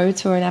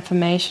quote or an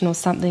affirmation or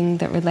something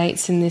that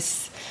relates in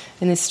this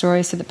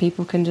story, so that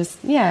people can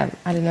just,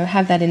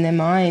 have that in their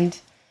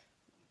mind?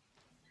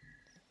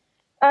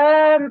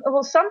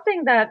 Well,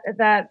 something that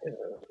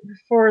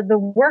for the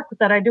work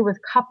that I do with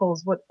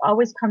couples, what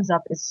always comes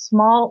up is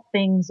small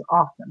things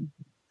often.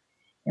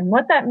 And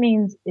what that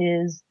means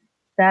is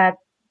that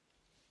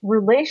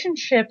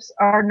relationships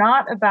are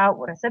not about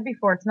what I said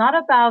before. It's not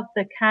about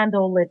the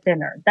candlelit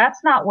dinner.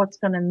 That's not what's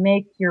going to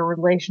make your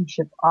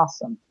relationship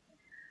awesome.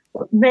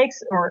 What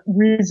makes, or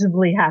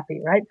reasonably happy,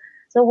 right?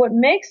 So what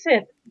makes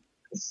it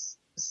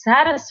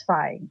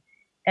satisfying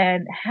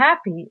and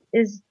happy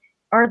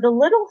are the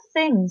little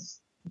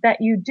things that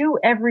you do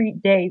every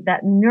day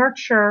that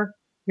nurture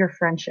your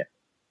friendship.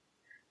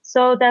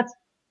 So that's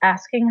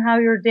asking how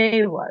your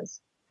day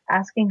was,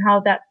 asking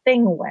how that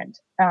thing went,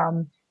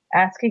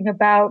 asking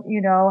about,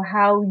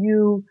 how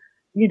you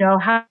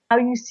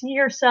see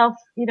yourself,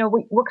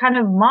 what kind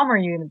of mom are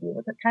you going to be?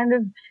 What kind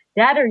of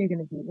dad are you going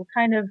to be?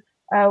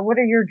 What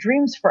are your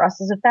dreams for us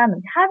as a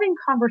family? Having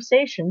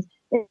conversations,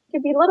 it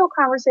could be little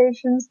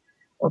conversations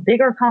or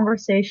bigger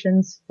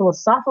conversations,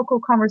 philosophical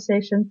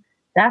conversations.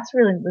 That's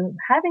really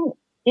having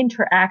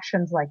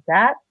interactions like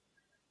that.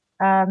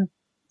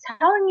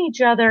 Telling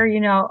each other,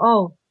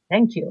 oh,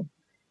 thank you.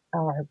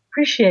 Or I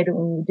appreciate it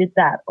when you did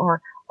that.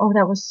 Or, oh,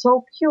 that was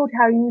so cute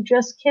how you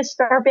just kissed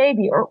our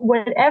baby, or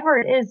whatever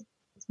it is.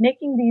 It's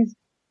making these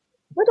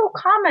little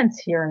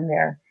comments here and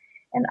there.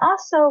 And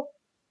also,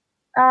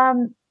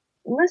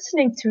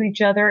 listening to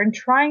each other and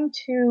trying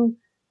to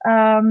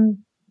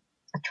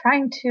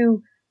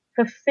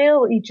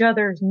fulfill each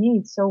other's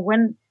needs. So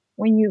when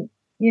you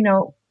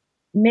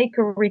make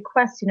a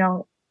request,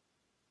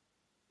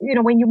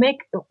 when you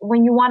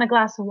want a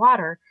glass of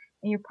water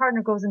and your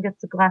partner goes and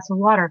gets a glass of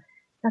water,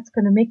 that's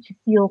going to make you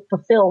feel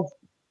fulfilled.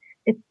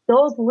 It's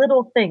those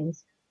little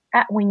things.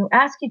 When you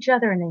ask each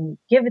other and then you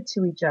give it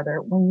to each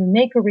other, when you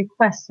make a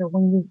request or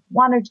when you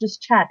want to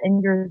just chat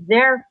and you're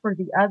there for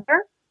the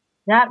other,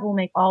 that will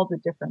make all the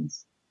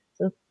difference.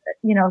 So,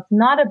 it's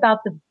not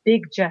about the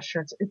big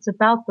gestures. It's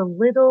about the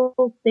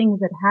little things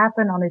that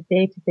happen on a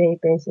day-to-day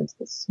basis.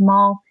 It's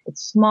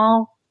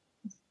the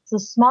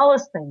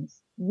smallest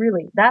things,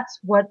 really. That's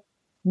what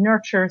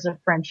nurtures a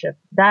friendship.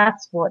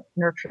 That's what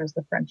nurtures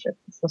the friendship.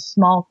 It's the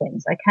small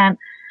things. I can't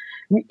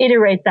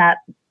reiterate that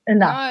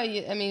enough. No,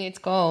 I mean, it's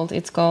gold.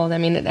 It's gold. I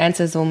mean, it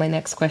answers all my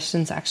next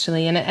questions,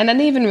 actually. And it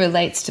even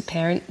relates to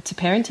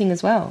parenting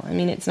as well. I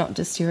mean, it's not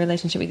just your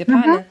relationship with your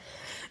partner.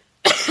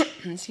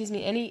 Excuse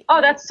me.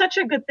 That's such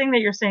a good thing that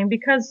you're saying,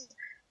 because,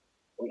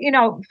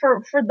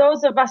 for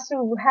those of us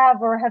who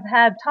have or have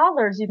had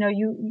toddlers,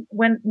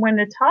 when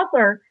a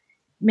toddler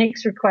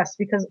makes requests,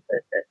 because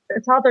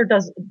a toddler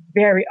does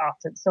very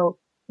often. So,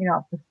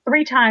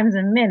 3 times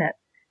a minute,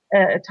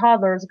 a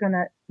toddler is going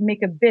to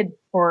make a bid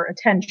for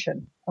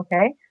attention.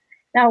 Okay.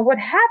 Now, what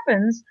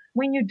happens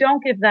when you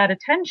don't give that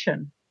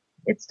attention?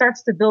 It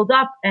starts to build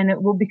up and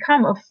it will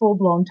become a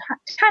full-blown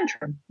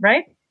tantrum,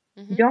 right?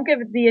 Mm-hmm. You don't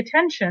give it the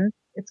attention,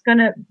 it's going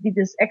to be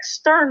this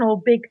external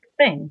big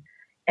thing.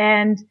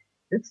 And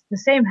it's the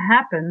same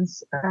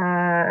happens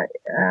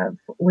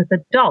with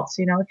adults.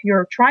 If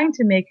you're trying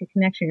to make a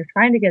connection, you're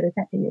trying to get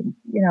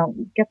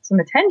get some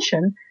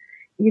attention,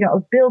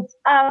 it builds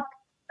up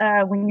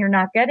when you're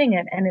not getting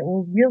it, and it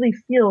will really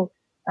feel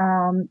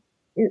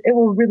it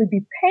will really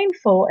be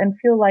painful and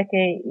feel like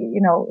a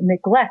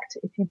neglect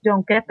if you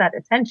don't get that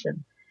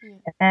attention.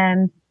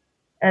 Mm.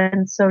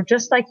 And so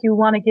just like you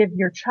want to give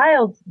your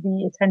child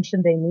the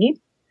attention they need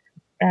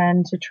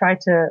and to try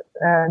to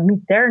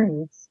meet their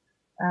needs,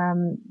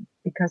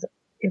 because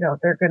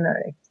they're going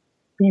to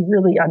be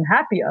really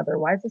unhappy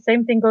otherwise. The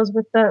same thing goes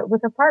with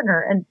a partner,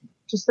 and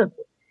just with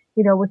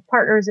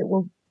partners,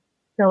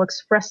 they'll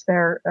express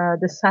their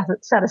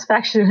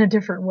dissatisfaction in a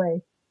different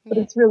way. But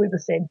it's really the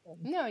same thing.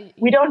 No,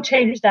 we don't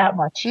change that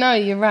much. No,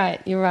 you're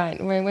right.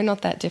 We're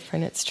not that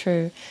different. It's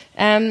true.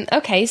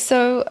 Okay,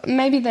 so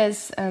maybe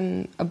there's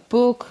a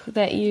book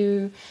that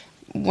you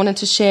wanted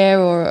to share,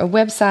 or a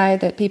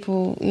website that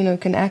people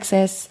can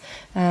access,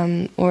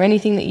 or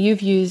anything that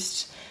you've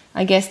used,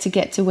 I guess, to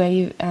get to where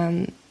you've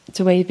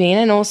been.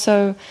 And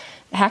also,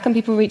 how can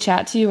people reach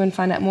out to you and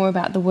find out more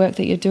about the work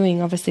that you're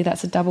doing? Obviously,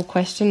 that's a double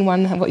question.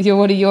 One,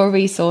 what are your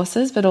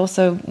resources, but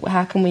also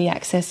how can we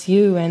access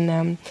you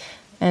and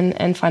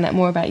find out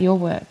more about your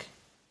work?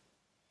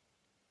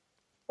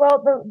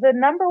 Well, the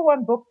number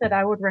one book that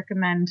I would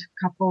recommend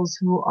couples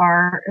who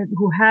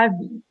have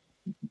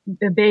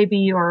a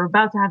baby or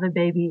about to have a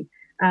baby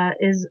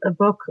is a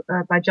book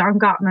by John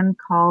Gottman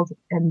called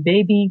 "And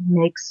Baby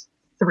Makes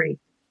 3."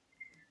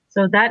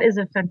 So that is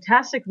a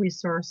fantastic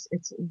resource.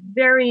 It's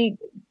very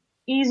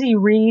easy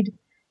read,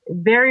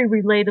 very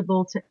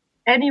relatable to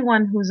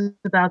anyone who's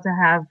about to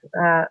have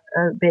a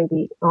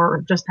baby or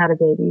just had a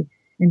baby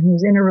and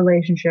who's in a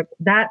relationship.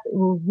 That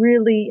will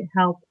really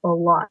help a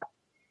lot.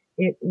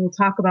 It will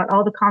talk about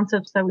all the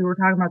concepts that we were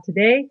talking about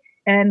today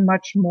and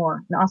much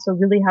more, and also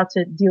really how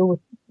to deal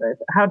with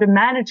how to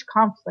manage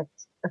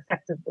conflict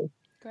effectively.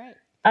 Great.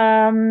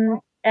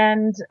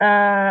 And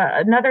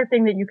another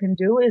thing that you can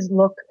do is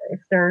look if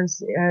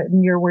there's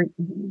near where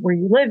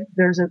you live,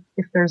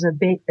 if there's a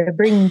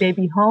bringing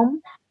baby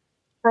home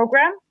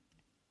program.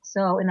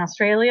 So in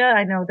Australia,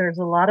 I know there's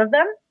a lot of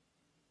them.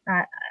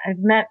 I've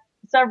met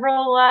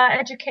several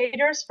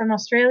educators from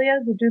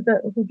Australia who do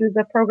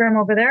the program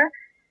over there.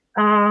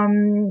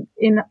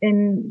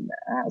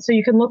 So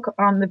you can look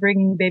on the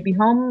Bringing Baby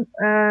Home.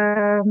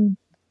 And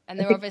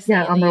they're obviously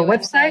on their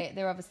website.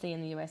 They're obviously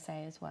in the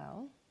USA as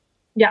well.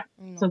 Yeah.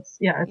 So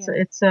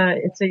it's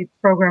a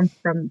program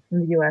from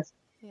the US.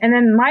 Yeah. And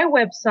then my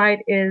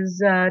website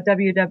is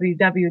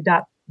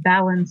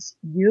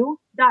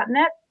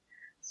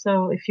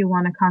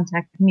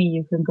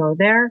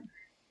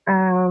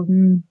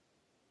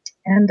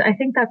And I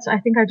think I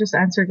just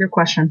answered your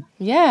question.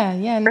 Yeah.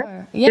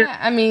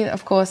 I mean,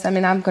 of course, I'm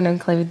going to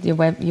include your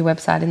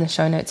website in the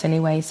show notes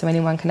anyway, so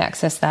anyone can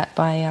access that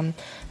by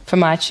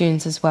from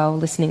iTunes as well,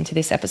 listening to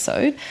this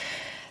episode.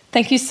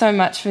 Thank you so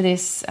much for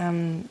this,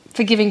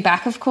 for giving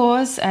back, of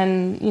course,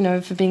 and, you know,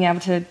 for being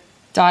able to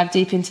dive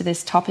deep into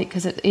this topic,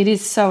 because it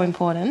is so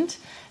important.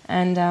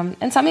 And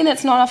something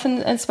that's not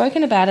often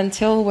spoken about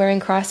until we're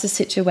in crisis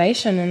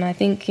situation. And I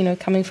think, you know,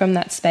 coming from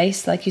that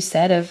space, like you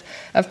said, of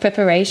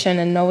preparation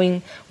and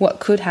knowing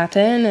what could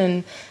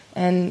happen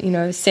and you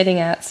know, setting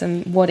out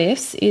some what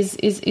ifs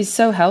is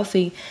so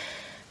healthy.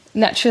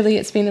 Naturally,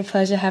 it's been a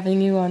pleasure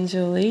having you on,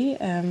 Julie.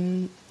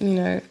 You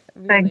know,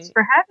 really. Thanks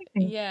for having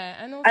me.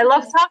 Yeah, and also I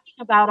love talking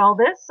about all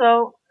this,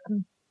 so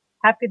I'm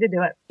happy to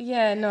do it.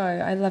 Yeah, no,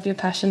 I love your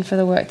passion for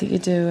the work that you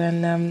do,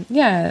 and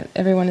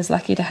everyone is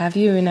lucky to have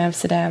you in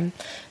Amsterdam.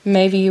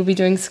 Maybe you'll be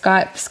doing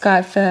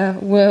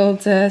Skype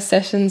world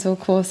sessions or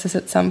courses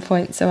at some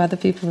point, so other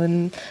people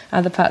in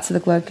other parts of the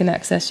globe can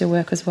access your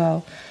work as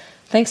well.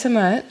 Thanks so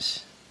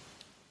much.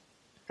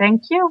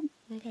 Thank you.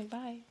 Okay,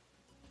 bye.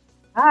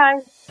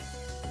 Bye.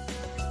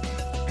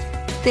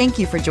 Thank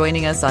you for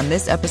joining us on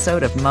this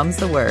episode of Mum's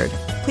the Word.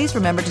 Please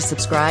remember to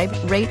subscribe,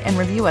 rate, and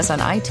review us on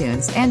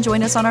iTunes and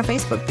join us on our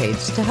Facebook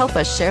page to help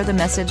us share the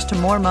message to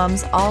more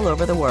mums all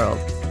over the world.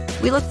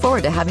 We look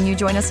forward to having you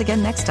join us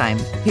again next time,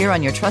 here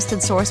on your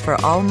trusted source for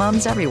all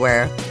mums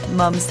everywhere,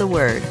 Mum's the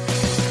Word.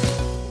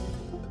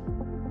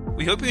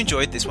 We hope you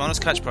enjoyed this Wellness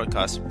Couch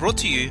podcast brought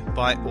to you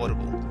by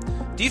Audible.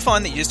 Do you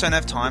find that you just don't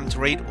have time to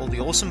read all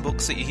the awesome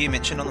books that you hear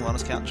mentioned on the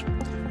Wellness Couch?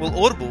 Well,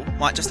 Audible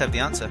might just have the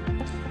answer.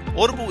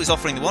 Audible is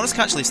offering the Wellness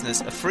Couch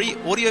listeners a free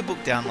audiobook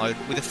download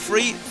with a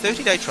free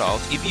 30-day trial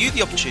to give you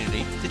the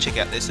opportunity to check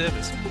out their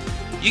service.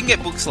 You can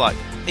get books like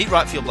Eat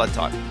Right for Your Blood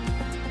Type,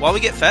 Why We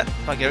Get Fat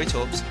by Gary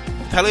Taubes,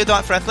 Paleo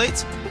Diet for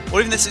Athletes,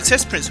 or even The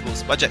Success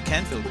Principles by Jack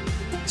Canfield.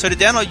 So to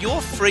download your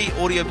free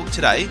audiobook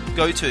today,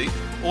 go to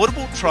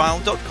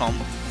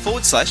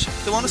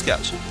audibletrial.com/The Wellness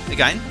Couch.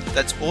 Again,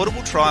 that's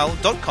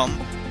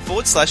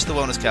audibletrial.com/The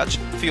Wellness Couch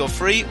for your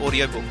free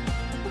audiobook.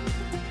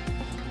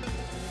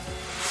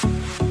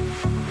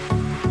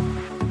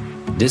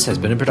 This has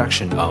been a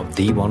production of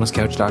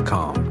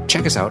TheWellnessCouch.com.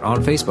 Check us out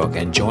on Facebook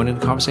and join in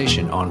the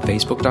conversation on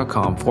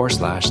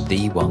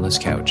Facebook.com/The Wellness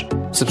Couch.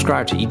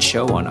 Subscribe to each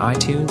show on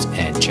iTunes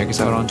and check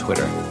us out on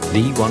Twitter.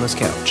 The Wellness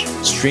Couch,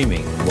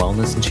 streaming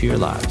wellness into your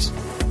lives.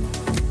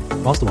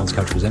 Whilst the Wellness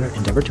Couch presenter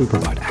endeavor to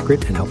provide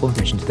accurate and helpful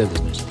information to their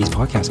listeners, these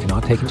podcasts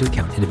cannot take into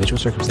account individual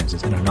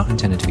circumstances and are not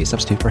intended to be a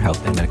substitute for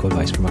health and medical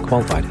advice from a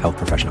qualified health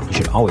professional. You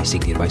should always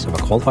seek the advice of a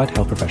qualified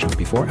health professional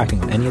before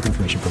acting on any of the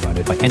information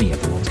provided by any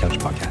of the Wellness Couch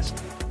podcasts.